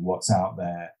to what's out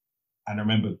there. And I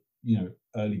remember, you know,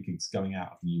 early gigs going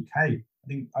out of the UK.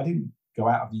 I didn't go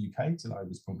out of the UK till I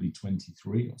was probably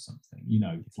 23 or something, you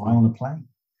know, fly on a plane.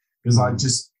 Because I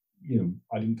just, you know,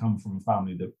 I didn't come from a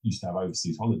family that used to have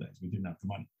overseas holidays. We didn't have the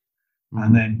money.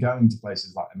 And then going to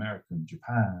places like America and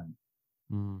Japan,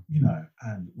 you know,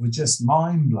 and were just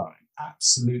mind-blowing,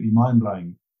 absolutely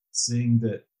mind-blowing. seeing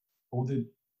that all the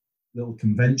little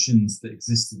conventions that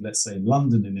existed, let's say in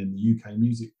London and in the UK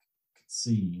music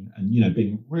scene, and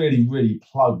being really, really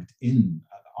plugged in.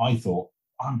 I thought,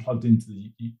 I'm plugged into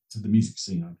the music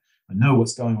scene. I know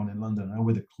what's going on in London. I know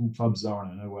where the cool clubs are,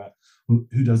 and I know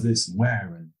who does this and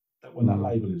where, and when that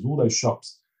label is. All those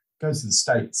shops. Goes to the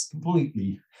States,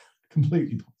 completely,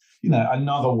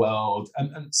 another world,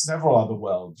 and several other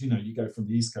worlds. You go from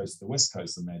the East Coast to the West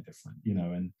Coast, and they're different.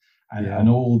 And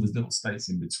all the little states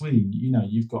in between.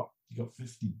 You've got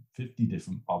 50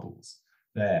 different bubbles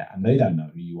there, and they don't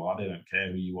know who you are. They don't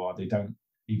care who you are. They don't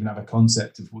even have a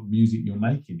concept of what music you're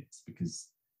making. It's because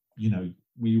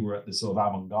we were at the sort of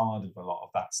avant-garde of a lot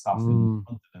of that stuff in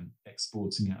London and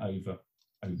exporting it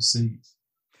overseas.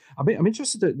 I'm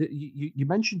interested that you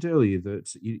mentioned earlier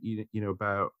that you know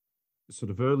about sort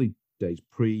of early days,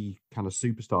 pre kind of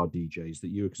superstar DJs, that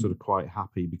you were sort of quite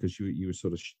happy because you were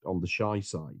sort of on the shy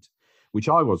side, which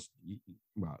I was.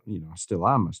 Well, I still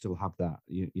am. I still have that.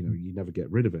 You never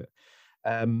get rid of it.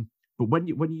 But when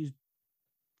you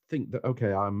think that,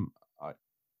 okay,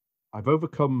 I've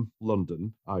overcome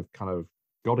London, I've kind of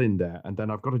got in there, and then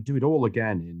I've got to do it all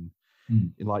again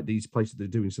in like these places that are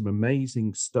doing some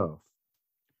amazing stuff,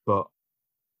 but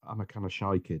I'm a kind of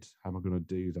shy kid. How am I going to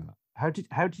do that?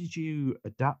 How did you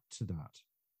adapt to that?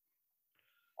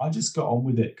 I just got on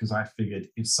with it because I figured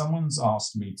if someone's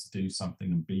asked me to do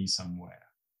something and be somewhere,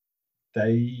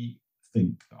 they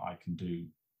think that I can do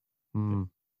it.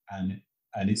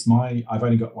 And it's I've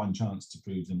only got one chance to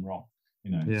prove them wrong,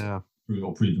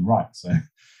 or prove them right. So,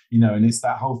 and it's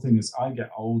that whole thing. As I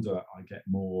get older, I get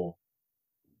more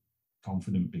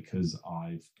confident because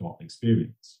I've got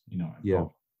experience. I've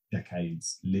got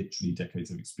literally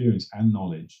decades of experience and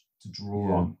knowledge to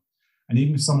draw on. And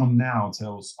even if someone now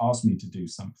asks me to do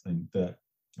something that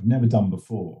I've never done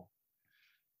before,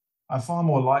 I'm far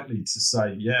more likely to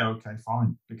say, yeah, okay,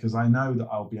 fine, because I know that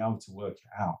I'll be able to work it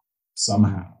out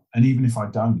somehow. And even if I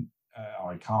don't,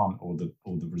 or I can't, or the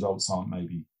results aren't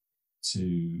maybe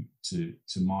to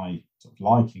my sort of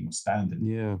liking or standard,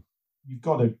 you've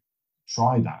got to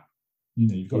try that.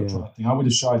 You've got to try that thing. I would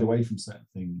have shied away from certain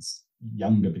things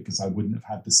younger because I wouldn't have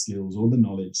had the skills or the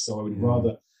knowledge. So I would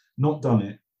rather not done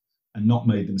it and not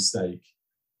made the mistake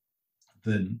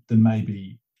than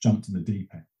maybe jumped in the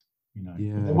deep end.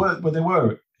 But there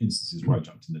were instances where I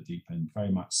jumped in the deep end,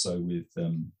 very much so with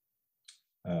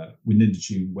Ninja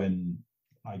Tune, when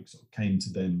I sort of came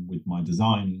to them with my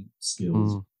design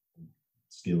skills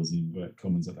in inverted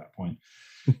commas at that point,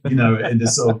 in the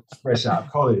sort of fresh out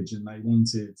of college, and they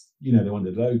wanted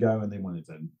a logo, and they wanted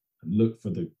to look for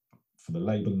the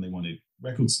label, and they wanted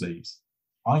record sleeves.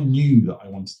 I knew that I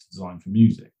wanted to design for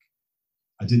music.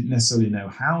 I didn't necessarily know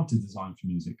how to design for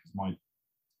music because my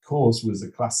course was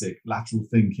a classic lateral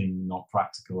thinking, not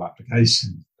practical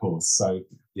application course. So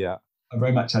I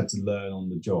very much had to learn on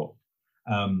the job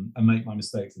and make my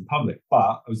mistakes in public.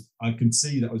 But I could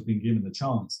see that I was being given the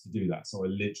chance to do that. So I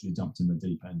literally jumped in the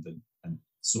deep end and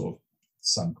sort of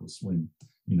sunk or swim,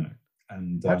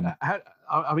 And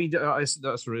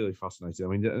that's really fascinating. I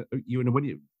mean,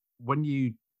 when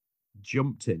you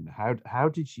jumped in, how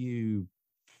did you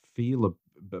feel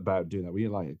about doing that? Were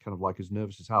you kind of as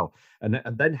nervous as hell? And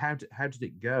then how did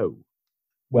it go?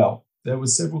 Well, there were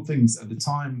several things at the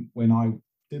time when I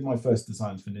did my first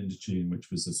designs for Ninja Tune, which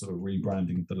was a sort of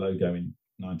rebranding of the logo in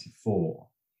 '94.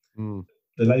 The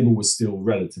label was still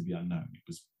relatively unknown. It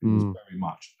was very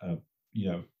much,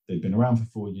 they'd been around for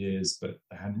 4 years, but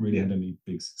they hadn't really had any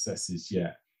big successes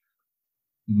yet.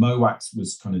 Mowax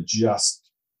was kind of just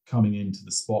coming into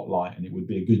the spotlight, and it would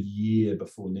be a good year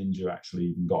before Ninja actually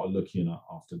even got a look in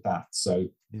after that. So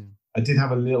I did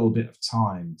have a little bit of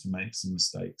time to make some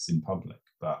mistakes in public,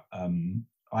 but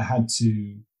I had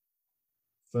to,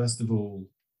 first of all,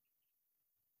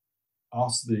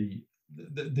 ask the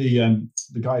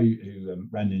guy who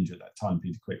ran Ninja at that time,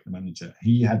 Peter Quick, the manager.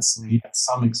 He had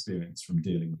some experience from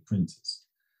dealing with printers,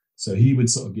 so he would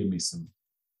sort of give me some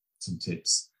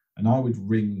tips. And I would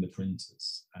ring the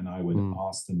printers and I would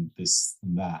ask them this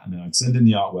and that. And then I'd send in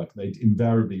the artwork. They'd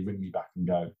invariably ring me back and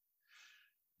go,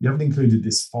 you haven't included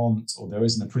this font, or there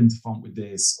isn't a printer font with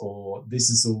this, or this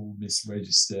is all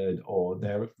misregistered, or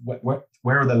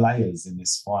where are the layers in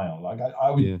this file?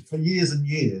 I would, for years and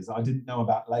years, I didn't know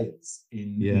about layers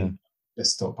in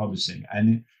desktop publishing.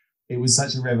 And it was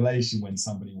such a revelation when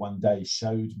somebody one day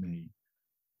showed me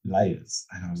layers,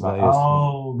 and I was like,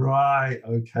 oh right,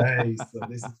 okay, so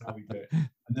this is how we do it.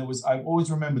 And I always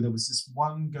remember there was this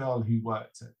one girl who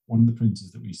worked at one of the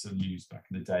printers that we still used back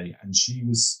in the day, and she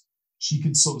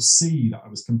could sort of see that I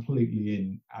was completely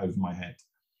in over my head.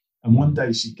 And one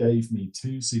day she gave me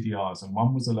 2 CDRs, and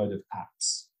one was a load of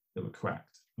apps that were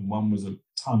cracked, and one was a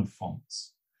ton of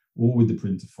fonts, all with the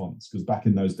printer fonts, because back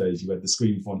in those days you had the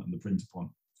screen font and the printer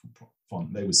font.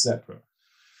 They were separate.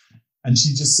 And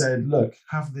she just said, look,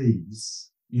 have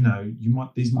these,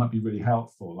 these might be really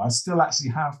helpful. I still actually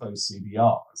have those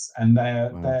CDRs, and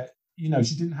they're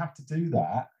she didn't have to do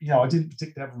that. I didn't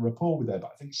particularly have a rapport with her,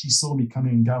 but I think she saw me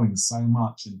coming and going so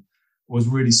much and was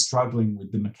really struggling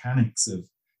with the mechanics of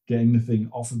getting the thing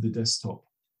off of the desktop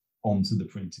onto the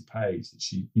printed page.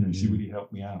 She really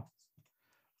helped me out.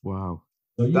 Wow.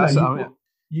 So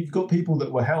you've got people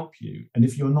that will help you, and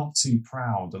if you're not too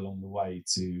proud along the way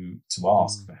to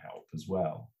ask for help as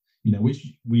well,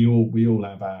 which we all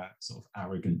have our sort of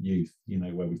arrogant youth,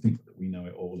 where we think that we know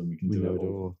it all and we can do it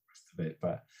all. The rest of it,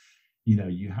 but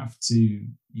you have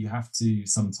to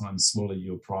sometimes swallow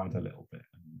your pride a little bit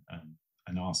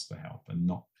and ask for help, and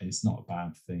it's not a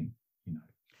bad thing.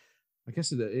 I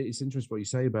guess it's interesting what you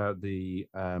say about the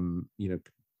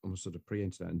almost sort of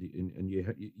pre-internet, and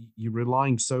you're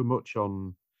relying so much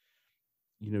on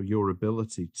your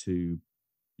ability to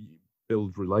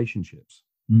build relationships.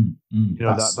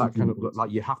 That kind of,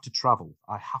 like, you have to travel.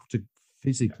 I have to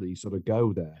physically sort of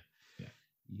go there,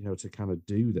 to kind of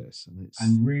do this,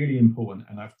 and really important.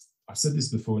 And I've said this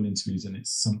before in interviews, and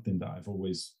it's something that I've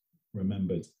always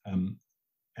remembered.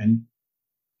 And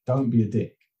don't be a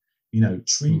dick.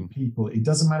 Treat people. It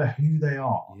doesn't matter who they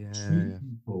are. Treat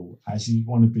people as you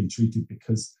want to be treated,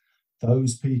 because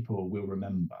those people will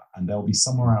remember, and they'll be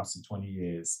somewhere else in 20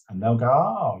 years, and they'll go,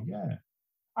 oh yeah,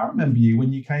 I remember you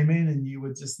when you came in and you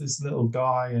were just this little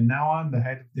guy, and now I'm the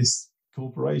head of this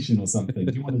corporation or something.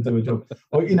 Do you want to do a job?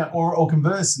 Or or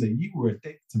conversely, you were a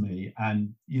dick to me,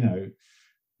 and if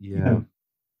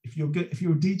you're a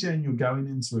DJ and you're going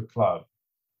into a club,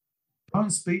 go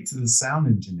and speak to the sound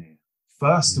engineer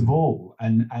first of all,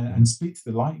 and speak to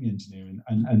the lighting engineer,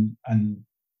 and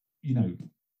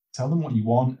tell them what you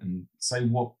want, and say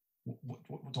what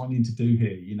do I need to do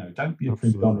here. Don't be a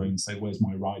prima and say, where's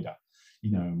my rider,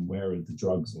 and where are the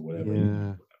drugs or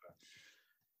whatever.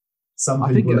 Some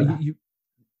people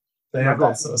they have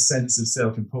that sort of sense of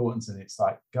self-importance, and it's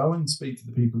like, go and speak to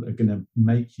the people that are going to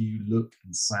make you look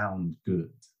and sound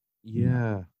good.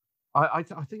 I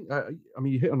think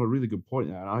you hit on a really good point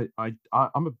there, and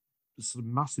I'm a sort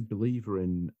of massive believer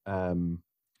in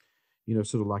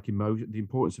sort of like the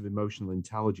importance of emotional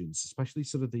intelligence, especially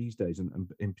sort of these days,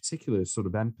 and in particular sort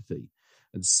of empathy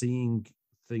and seeing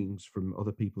things from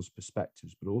other people's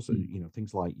perspectives, but also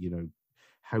things like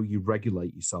how you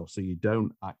regulate yourself so you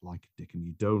don't act like a dick, and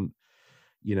you don't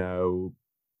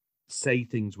say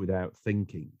things without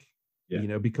thinking.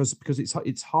 Because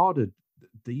it's harder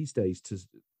these days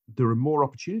there are more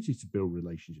opportunities to build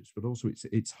relationships, but also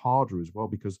it's harder as well,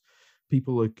 because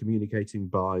people are communicating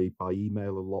by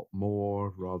email a lot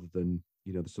more rather than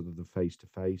the sort of the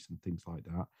face-to-face and things like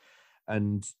that,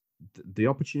 and the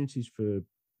opportunities for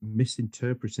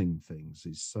misinterpreting things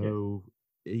is so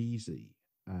easy.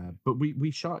 But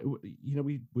we shy,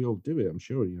 we all do it, I'm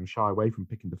sure, shy away from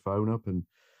picking the phone up and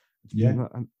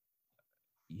and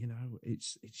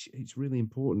it's really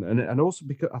important, and also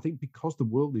because I think because the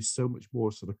world is so much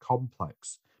more sort of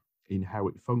complex in how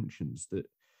it functions, that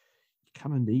you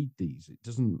kind of need these.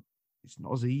 It's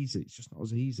not as easy. It's just not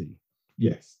as easy.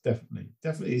 Yes, definitely.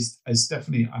 It's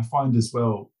definitely, I find as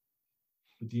well,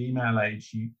 with the email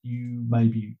age, you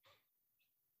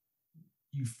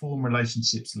form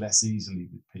relationships less easily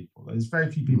with people. There's very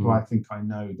few people I think I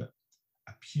know that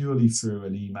are purely through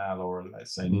an email or,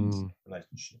 let's say, an internet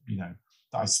relationship,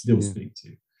 that I still speak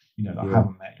to, that I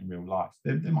haven't met in real life.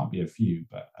 There might be a few,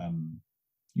 but,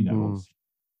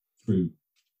 through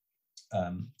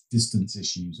distance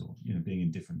issues or, being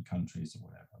in different countries or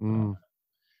whatever.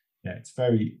 But, it's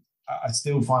very, I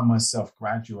still find myself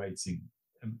gravitating,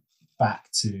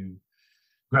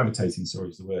 sorry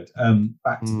is the word,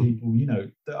 back to people,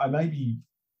 that I maybe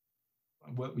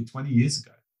worked with 20 years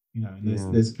ago, and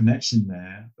there's a connection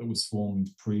there that was formed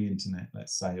pre-internet,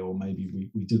 let's say, or maybe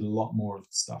we did a lot more of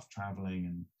stuff traveling,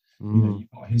 and,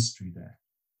 you've got a history there.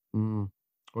 Well,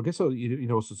 I guess,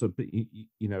 also, so,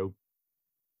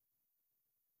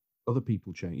 other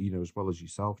people change, as well as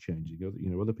yourself changing,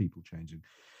 other people changing,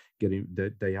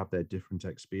 they have their different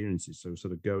experiences. So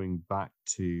sort of going back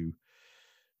to,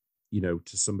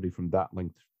 to somebody from that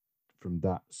length, from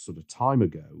that sort of time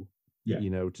ago,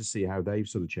 to see how they've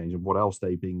sort of changed and what else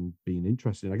they've been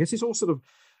interested in. I guess it's all sort of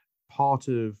part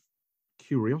of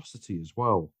curiosity as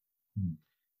well.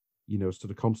 Sort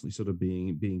of constantly sort of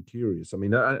being curious. I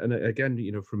mean, and again,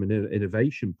 from an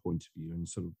innovation point of view and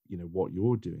sort of, what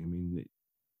you're doing, I mean,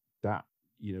 that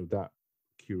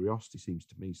curiosity seems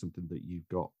to me something that you've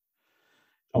got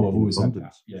Oh, I've always abundance.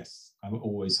 had that. Yes, I've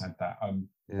always had that. I'm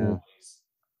Yeah.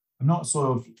 not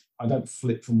sort of, I don't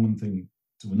flip from one thing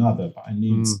to another, but I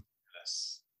need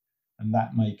this. And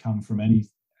that may come from any,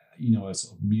 a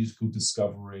sort of musical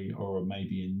discovery, or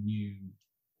maybe a new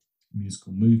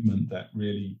musical movement that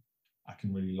really I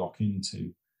can really lock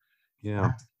into. Yeah. I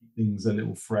have to keep things a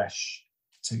little fresh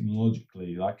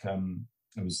technologically. Like I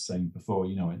was saying before,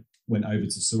 I went over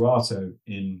to Serato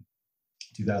in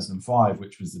 2005,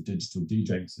 which was the digital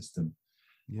DJing system,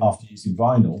 after using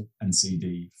vinyl and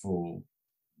CD for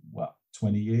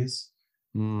 20 years.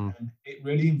 And it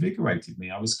really invigorated me.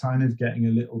 I was kind of getting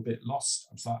a little bit lost.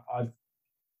 I was like,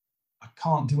 I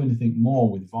can't do anything more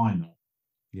with vinyl.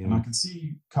 Yeah. And I can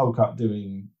see Coldcut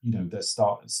doing, their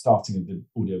starting of the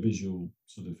audiovisual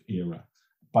sort of era.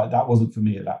 But that wasn't for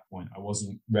me at that point. I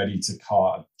wasn't ready to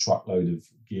cart a truckload of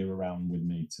gear around with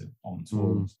me on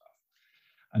tour and stuff.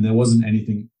 And there wasn't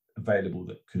anything available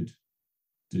that could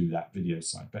do that video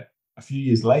side. But a few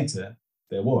years later,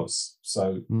 there was.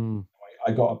 So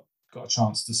I got a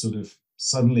chance to sort of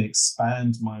suddenly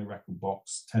expand my record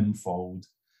box tenfold,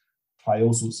 play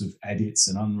all sorts of edits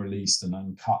and unreleased and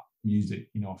uncut music,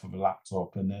 off of a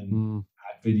laptop, and then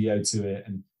add video to it.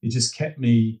 And it just kept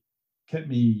me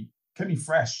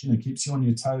fresh, keeps you on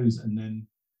your toes. And then,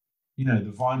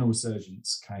 the vinyl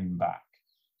resurgence came back,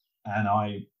 and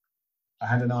I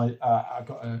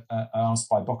got asked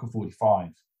by Boca 45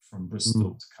 from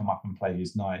Bristol to come up and play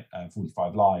his night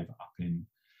 45 Live up in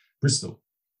Bristol.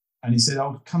 And he said,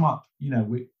 "Oh, come up.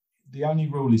 The only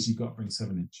rule is you've got to bring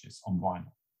 7 inches on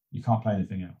vinyl. You can't play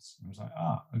anything else." And I was like,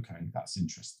 okay, that's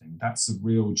interesting. That's a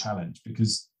real challenge,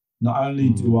 because not only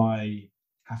do I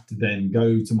have to then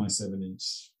go to my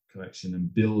 7-inch collection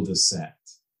and build a set,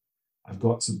 I've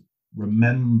got to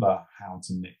remember how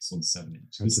to mix on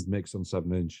 7-inch. How to mix on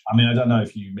 7-inch. I mean, I don't know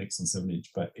if you mix on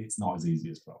 7-inch, but it's not as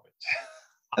easy as 12-inch.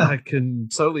 I can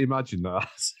totally imagine that.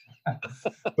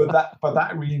 but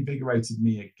that reinvigorated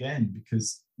me again,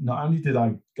 because not only did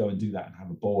I go and do that and have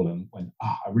a ball and went,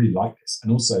 I really like this,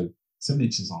 and also 7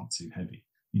 inches aren't too heavy.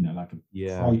 Like a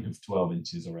crate of 12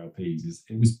 inches or LPs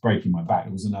it was breaking my back.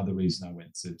 It was another reason I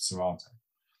went to Serato.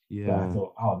 Yeah, but I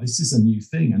thought, this is a new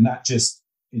thing, and that just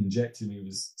injected me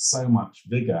with so much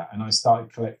vigor. And I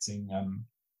started collecting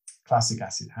classic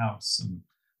acid house and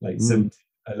late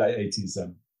 80s.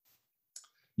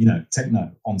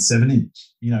 Techno on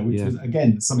 7-inch, which was,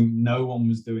 again, something no one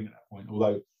was doing at that point.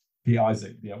 Although Pete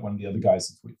Isaac, one of the other guys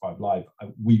from 45 Live,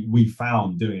 we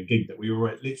found doing a gig that we were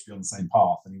literally on the same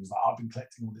path. And he was like, "I've been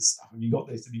collecting all this stuff. Have you got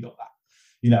this? Have you got that?"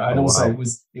 And also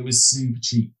it was super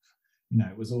cheap.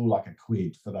 It was all like a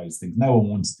quid for those things. No one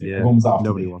wanted it. Everyone was after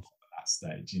nobody wanted at that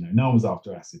stage. No one was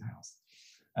after acid house.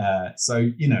 So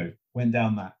went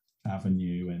down that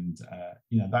avenue, and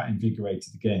that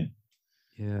invigorated again.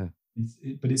 Yeah.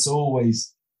 But it's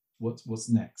always what's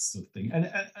next sort of thing. And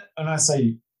I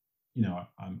say,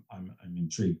 I'm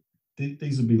intrigued.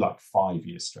 These would be like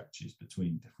 5-year stretches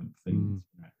between different things.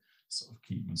 Sort of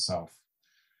keep myself.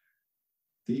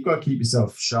 You've got to keep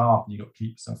yourself sharp, and you've got to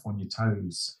keep yourself on your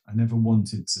toes. I never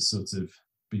wanted to sort of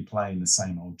be playing the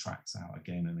same old tracks out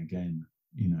again and again.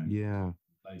 Yeah.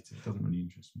 Later, it doesn't really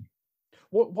interest me.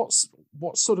 What's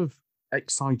sort of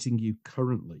exciting you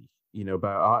currently?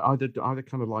 About either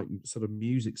kind of like sort of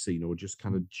music scene, or just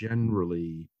kind of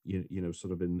generally,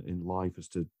 sort of in life, as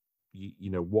to,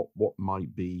 what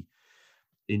might be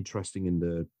interesting in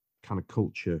the kind of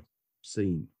culture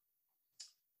scene.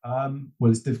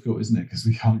 Well, it's difficult, isn't it? Because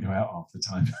we can't go out half the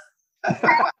time.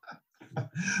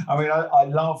 I mean, I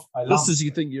love. Just as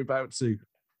you think you're about to.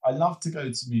 I love to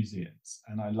go to museums,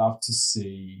 and I love to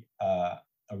see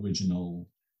original.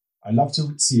 I love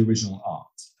to see original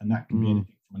art, and that can be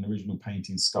anything from an original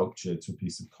painting, sculpture, to a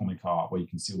piece of comic art where you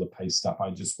can see all the paste stuff. I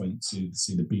just went to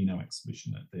see the Beano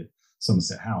exhibition at the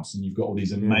Somerset House, and you've got all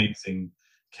these amazing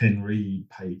Ken Reed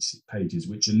pages,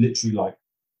 which are literally like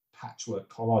patchwork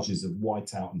collages of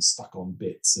whiteout and stuck on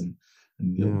bits and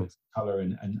little bits of colour,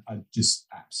 and I just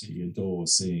absolutely adore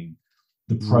seeing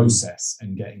the process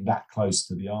and getting that close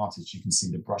to the artist. You can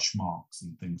see the brush marks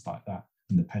and things like that,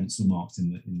 and the pencil marks in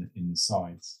the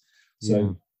sides.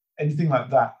 So anything like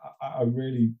that, I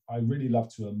really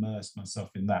love to immerse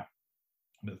myself in that.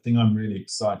 But the thing I'm really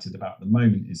excited about at the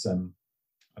moment is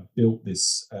I built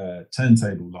this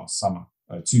turntable last summer,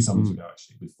 2 summers ago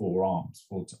actually, with 4 arms.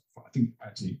 I think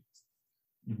actually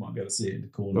you might be able to see it in the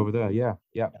corner over there. Yeah.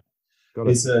 Got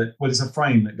it. It's a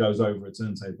frame that goes over a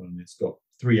turntable, and it's got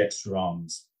 3 extra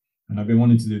arms. And I've been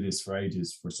wanting to do this for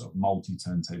ages, for a sort of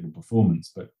multi-turntable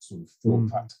performance, but sort of thought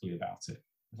practically about it.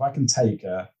 If I can take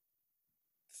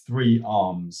 3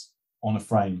 arms on a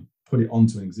frame, put it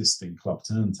onto an existing club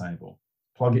turntable,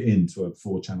 plug it into a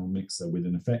 4-channel mixer with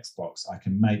an effects box, I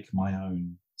can make my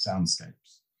own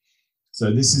soundscapes.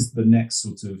 So this is the next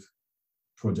sort of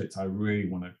project I really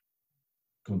want to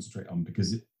concentrate on,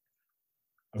 because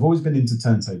I've always been into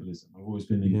turntablism. I've always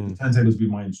been the turntable's been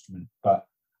my instrument, but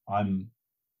I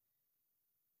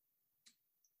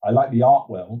like the art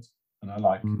world and I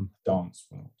like the dance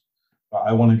world, but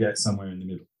I want to get somewhere in the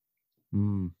middle.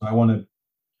 I want to,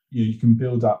 you can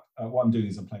build up. What I'm doing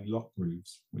is I'm playing lock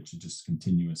grooves, which are just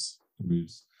continuous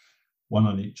grooves, one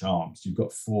on each arm. So you've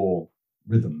got 4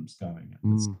 rhythms going,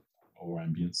 or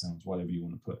ambient sounds, whatever you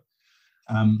want to put.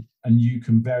 And you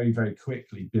can very, very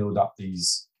quickly build up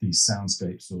these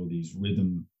soundscapes or these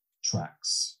rhythm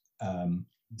tracks,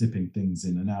 dipping things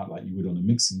in and out like you would on a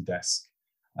mixing desk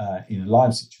in a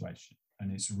live situation.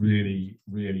 And it's really,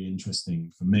 really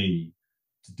interesting for me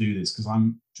to do this, because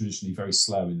I'm traditionally very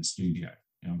slow in the studio.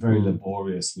 I'm very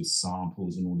laborious with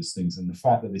samples and all these things. And the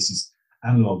fact that this is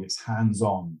analog, it's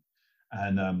hands-on.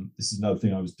 And this is another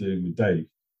thing I was doing with Dave,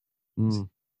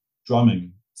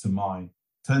 drumming to my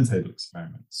turntable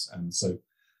experiments. And so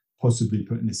possibly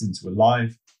putting this into a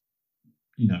live,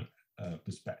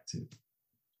 perspective.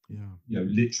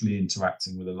 Literally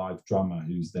interacting with a live drummer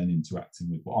who's then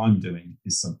interacting with what I'm doing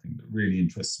is something that really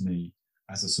interests me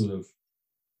as a sort of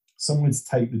someone to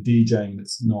take the DJing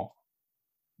that's not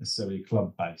necessarily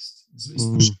club based. It's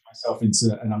pushing myself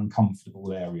into an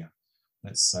uncomfortable area,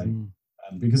 let's say,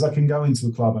 because I can go into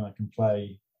a club and I can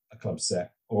play a club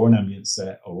set or an ambient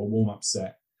set or a warm up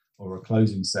set or a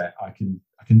closing set. I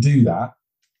can do that.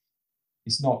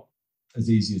 It's not as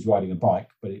easy as riding a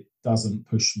bike, but it doesn't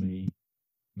push me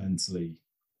mentally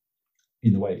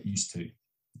in the way it used to,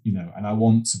 and I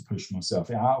want to push myself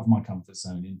out of my comfort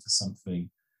zone into something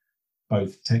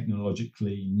both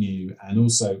technologically new, and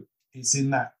also it's in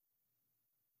that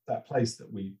place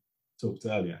that we talked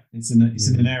earlier. It's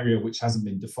in an area which hasn't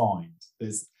been defined.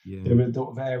 There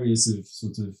are areas of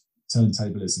sort of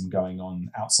turntablism going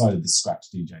on outside of the scratch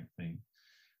DJ thing,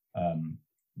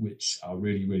 which are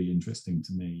really, really interesting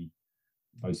to me,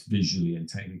 both visually and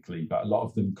technically, but a lot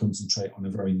of them concentrate on a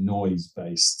very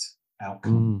noise-based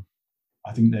outcome.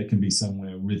 I think there can be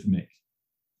somewhere rhythmic,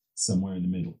 somewhere in the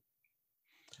middle.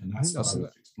 And that's what I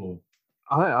would explore.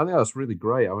 I think that's really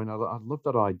great. I mean, I love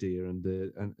that idea,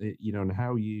 and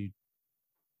how you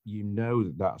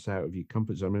that that's out of your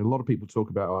comfort zone. I mean, a lot of people talk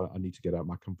about, I need to get out of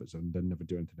my comfort zone, and then never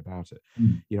do anything about it.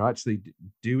 Actually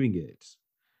doing it,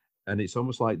 and it's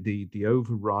almost like the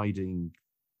overriding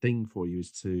thing for you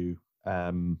is to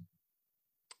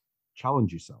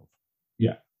challenge yourself.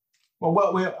 Well,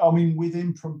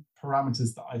 within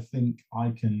parameters that I think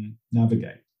I can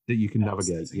navigate. That you can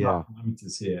navigate,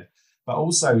 parameters here, but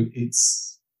also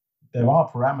there are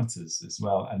parameters as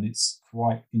well, and it's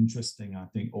quite interesting, I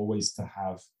think, always to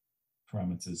have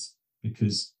parameters,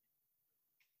 because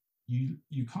you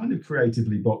kind of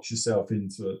creatively box yourself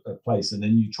into a place, and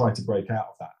then you try to break out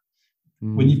of that.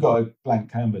 When you've got a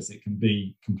blank canvas, it can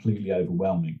be completely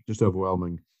overwhelming. Just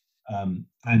overwhelming. And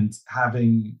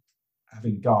having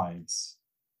guides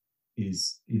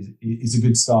is a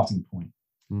good starting point.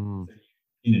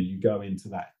 You go into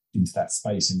that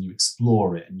space and you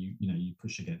explore it, and you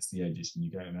push against the edges, and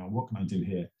you go, now what can I do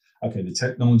here? Okay, the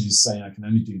technology is saying I can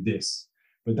only do this,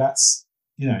 but that's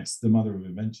it's the mother of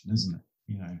invention, isn't it?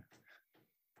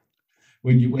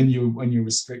 When you're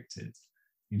restricted,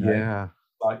 and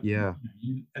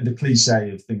the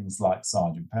cliche of things like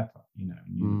Sergeant Pepper,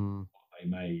 what they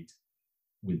made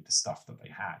with the stuff that they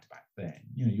had back then.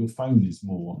 Your phone is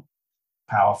more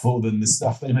powerful than the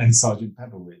stuff they made Sergeant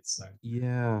Pepper with. So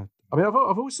I mean, I've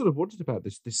always sort of wondered about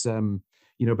this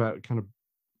about kind of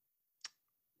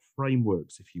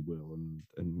frameworks, if you will,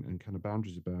 and kind of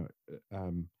boundaries about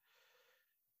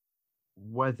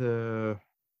whether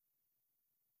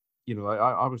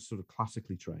I was sort of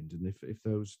classically trained, and if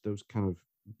those kind of,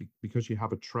 because you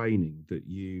have a training that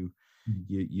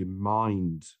your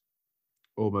mind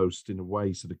almost in a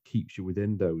way sort of keeps you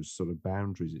within those sort of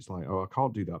boundaries. It's like, oh, I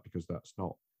can't do that because that's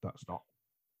not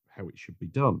how it should be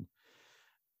done.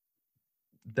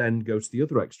 Then go to the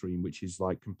other extreme, which is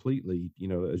like completely,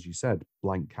 as you said,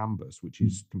 blank canvas, which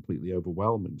is completely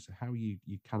overwhelming. So how you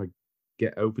kind of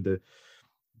get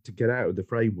get out of the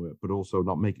framework, but also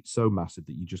not make it so massive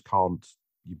that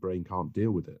your brain can't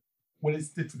deal with it. Well, it's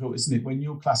difficult, isn't it? When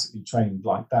you're classically trained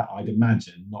like that, I'd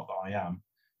imagine, not that I am,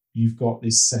 you've got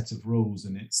this set of rules,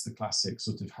 and it's the classic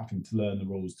sort of having to learn the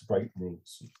rules to break the rules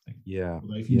sort of thing. Yeah.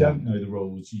 Although if you don't know the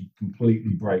rules, you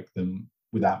completely break them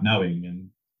without knowing, and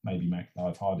maybe make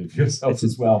life harder for yourself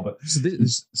as well. But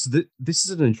this is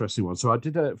an interesting one. So I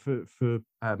did for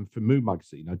Mood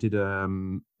magazine. I did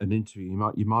an interview.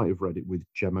 You might have read it with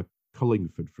Gemma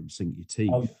Cullingford from Sink Your Teeth.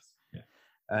 Oh, yes. Yeah.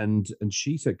 And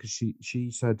she said, because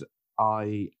she said,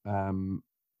 I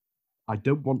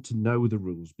don't want to know the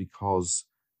rules because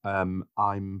once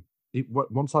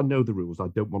I know the rules, I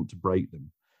don't want to break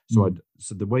them. So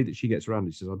so the way that she gets around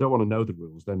it, she says, I don't want to know the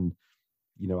rules. Then,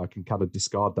 I can kind of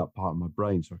discard that part of my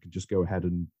brain, so I can just go ahead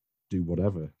and do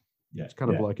whatever. Yeah, it's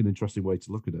kind of like an interesting way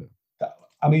to look at it.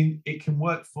 I mean, it can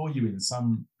work for you in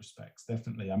some respects,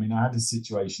 definitely. I mean, I had a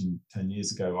situation 10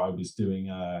 years ago. I was doing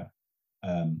a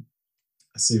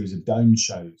series of dome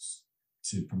shows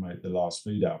to promote the Last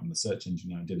Food album, the search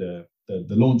engine. I did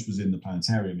the launch was in the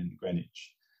planetarium in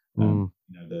Greenwich,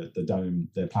 the dome,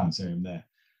 the planetarium there.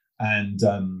 And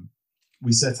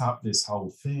we set up this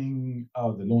whole thing.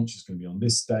 Oh, the launch is going to be on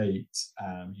this date.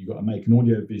 You've got to make an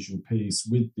audio visual piece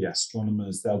with the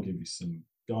astronomers. They'll give you some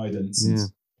guidance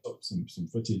and some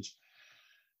footage.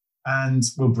 And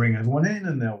we'll bring everyone in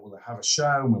and we'll have a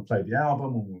show and we'll play the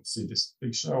album and we'll see this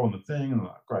big show on the thing. And I'm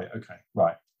like, great, okay,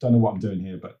 right. Don't know what I'm doing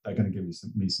here, but they're going to give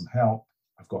me some help.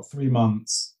 I've got 3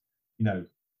 months,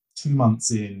 2 months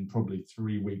in, probably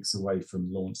 3 weeks away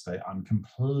from launch date. I'm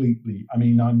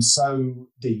so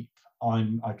deep.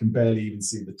 I can barely even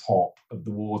see the top of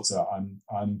the water.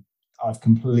 I've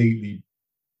completely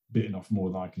bitten off more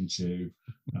than I can chew.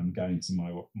 I'm going to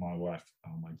my wife.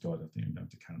 Oh my God, I think I'm going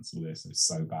to cancel this. It's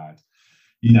so bad.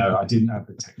 I didn't have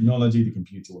the technology. The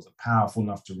computer wasn't powerful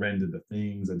enough to render the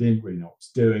things. I didn't really know what I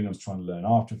was doing. I was trying to learn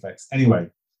After Effects. Anyway,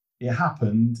 it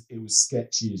happened. It was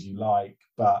sketchy as you like,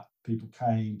 but people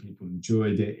came, people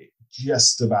enjoyed it. It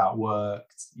just about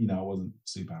worked. I wasn't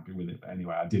super happy with it, but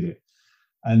anyway, I did it.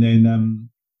 And then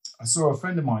I saw a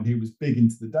friend of mine who was big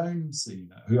into the dome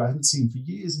scene, who I hadn't seen for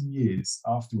years and years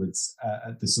afterwards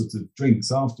at the sort of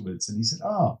drinks afterwards. And he said,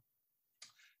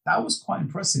 that was quite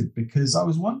impressive because I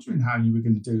was wondering how you were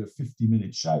going to do a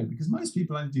 50-minute show because most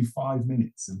people only do 5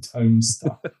 minutes of dome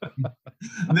stuff.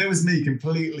 And there was me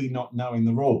completely not knowing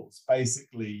the rules,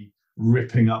 basically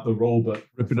ripping up the rule book.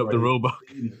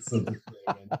 Sort of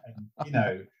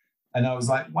thing. And I was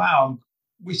like, wow,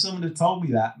 wish someone had told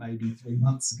me that maybe 3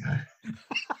 months ago.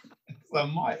 So I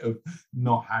might have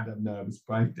not had a nervous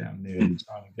breakdown nearly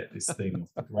trying to get this thing off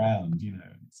the ground,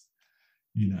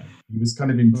 He was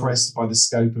kind of impressed by the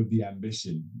scope of the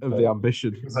ambition.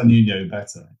 Because I knew no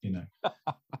better,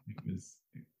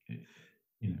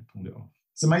 pulled it off.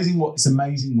 It's amazing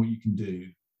what you can do,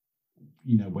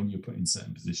 when you're put in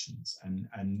certain positions. And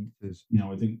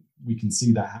I think we can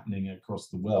see that happening across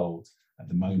the world at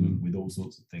the moment with all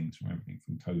sorts of things, from everything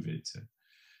from COVID to,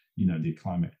 the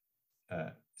climate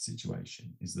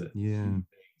situation, is that things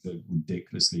are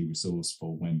ridiculously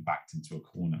resourceful when backed into a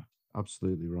corner.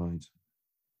 Absolutely right.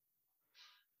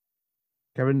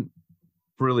 Kevin,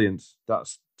 brilliant.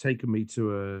 That's taken me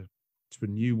to a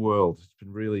new world. It's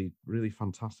been really, really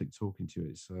fantastic talking to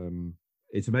you.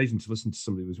 It's amazing to listen to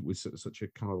somebody with such a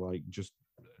kind of like just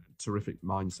terrific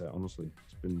mindset. Honestly,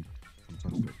 it's been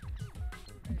fantastic.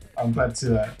 I'm glad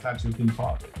to have been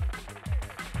part of it.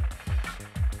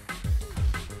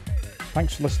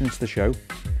 Thanks for listening to the show,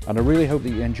 and I really hope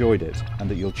that you enjoyed it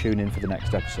and that you'll tune in for the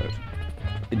next episode.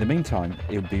 In the meantime,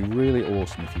 it would be really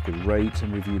awesome if you could rate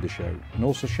and review the show and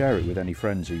also share it with any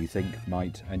friends who you think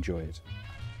might enjoy it.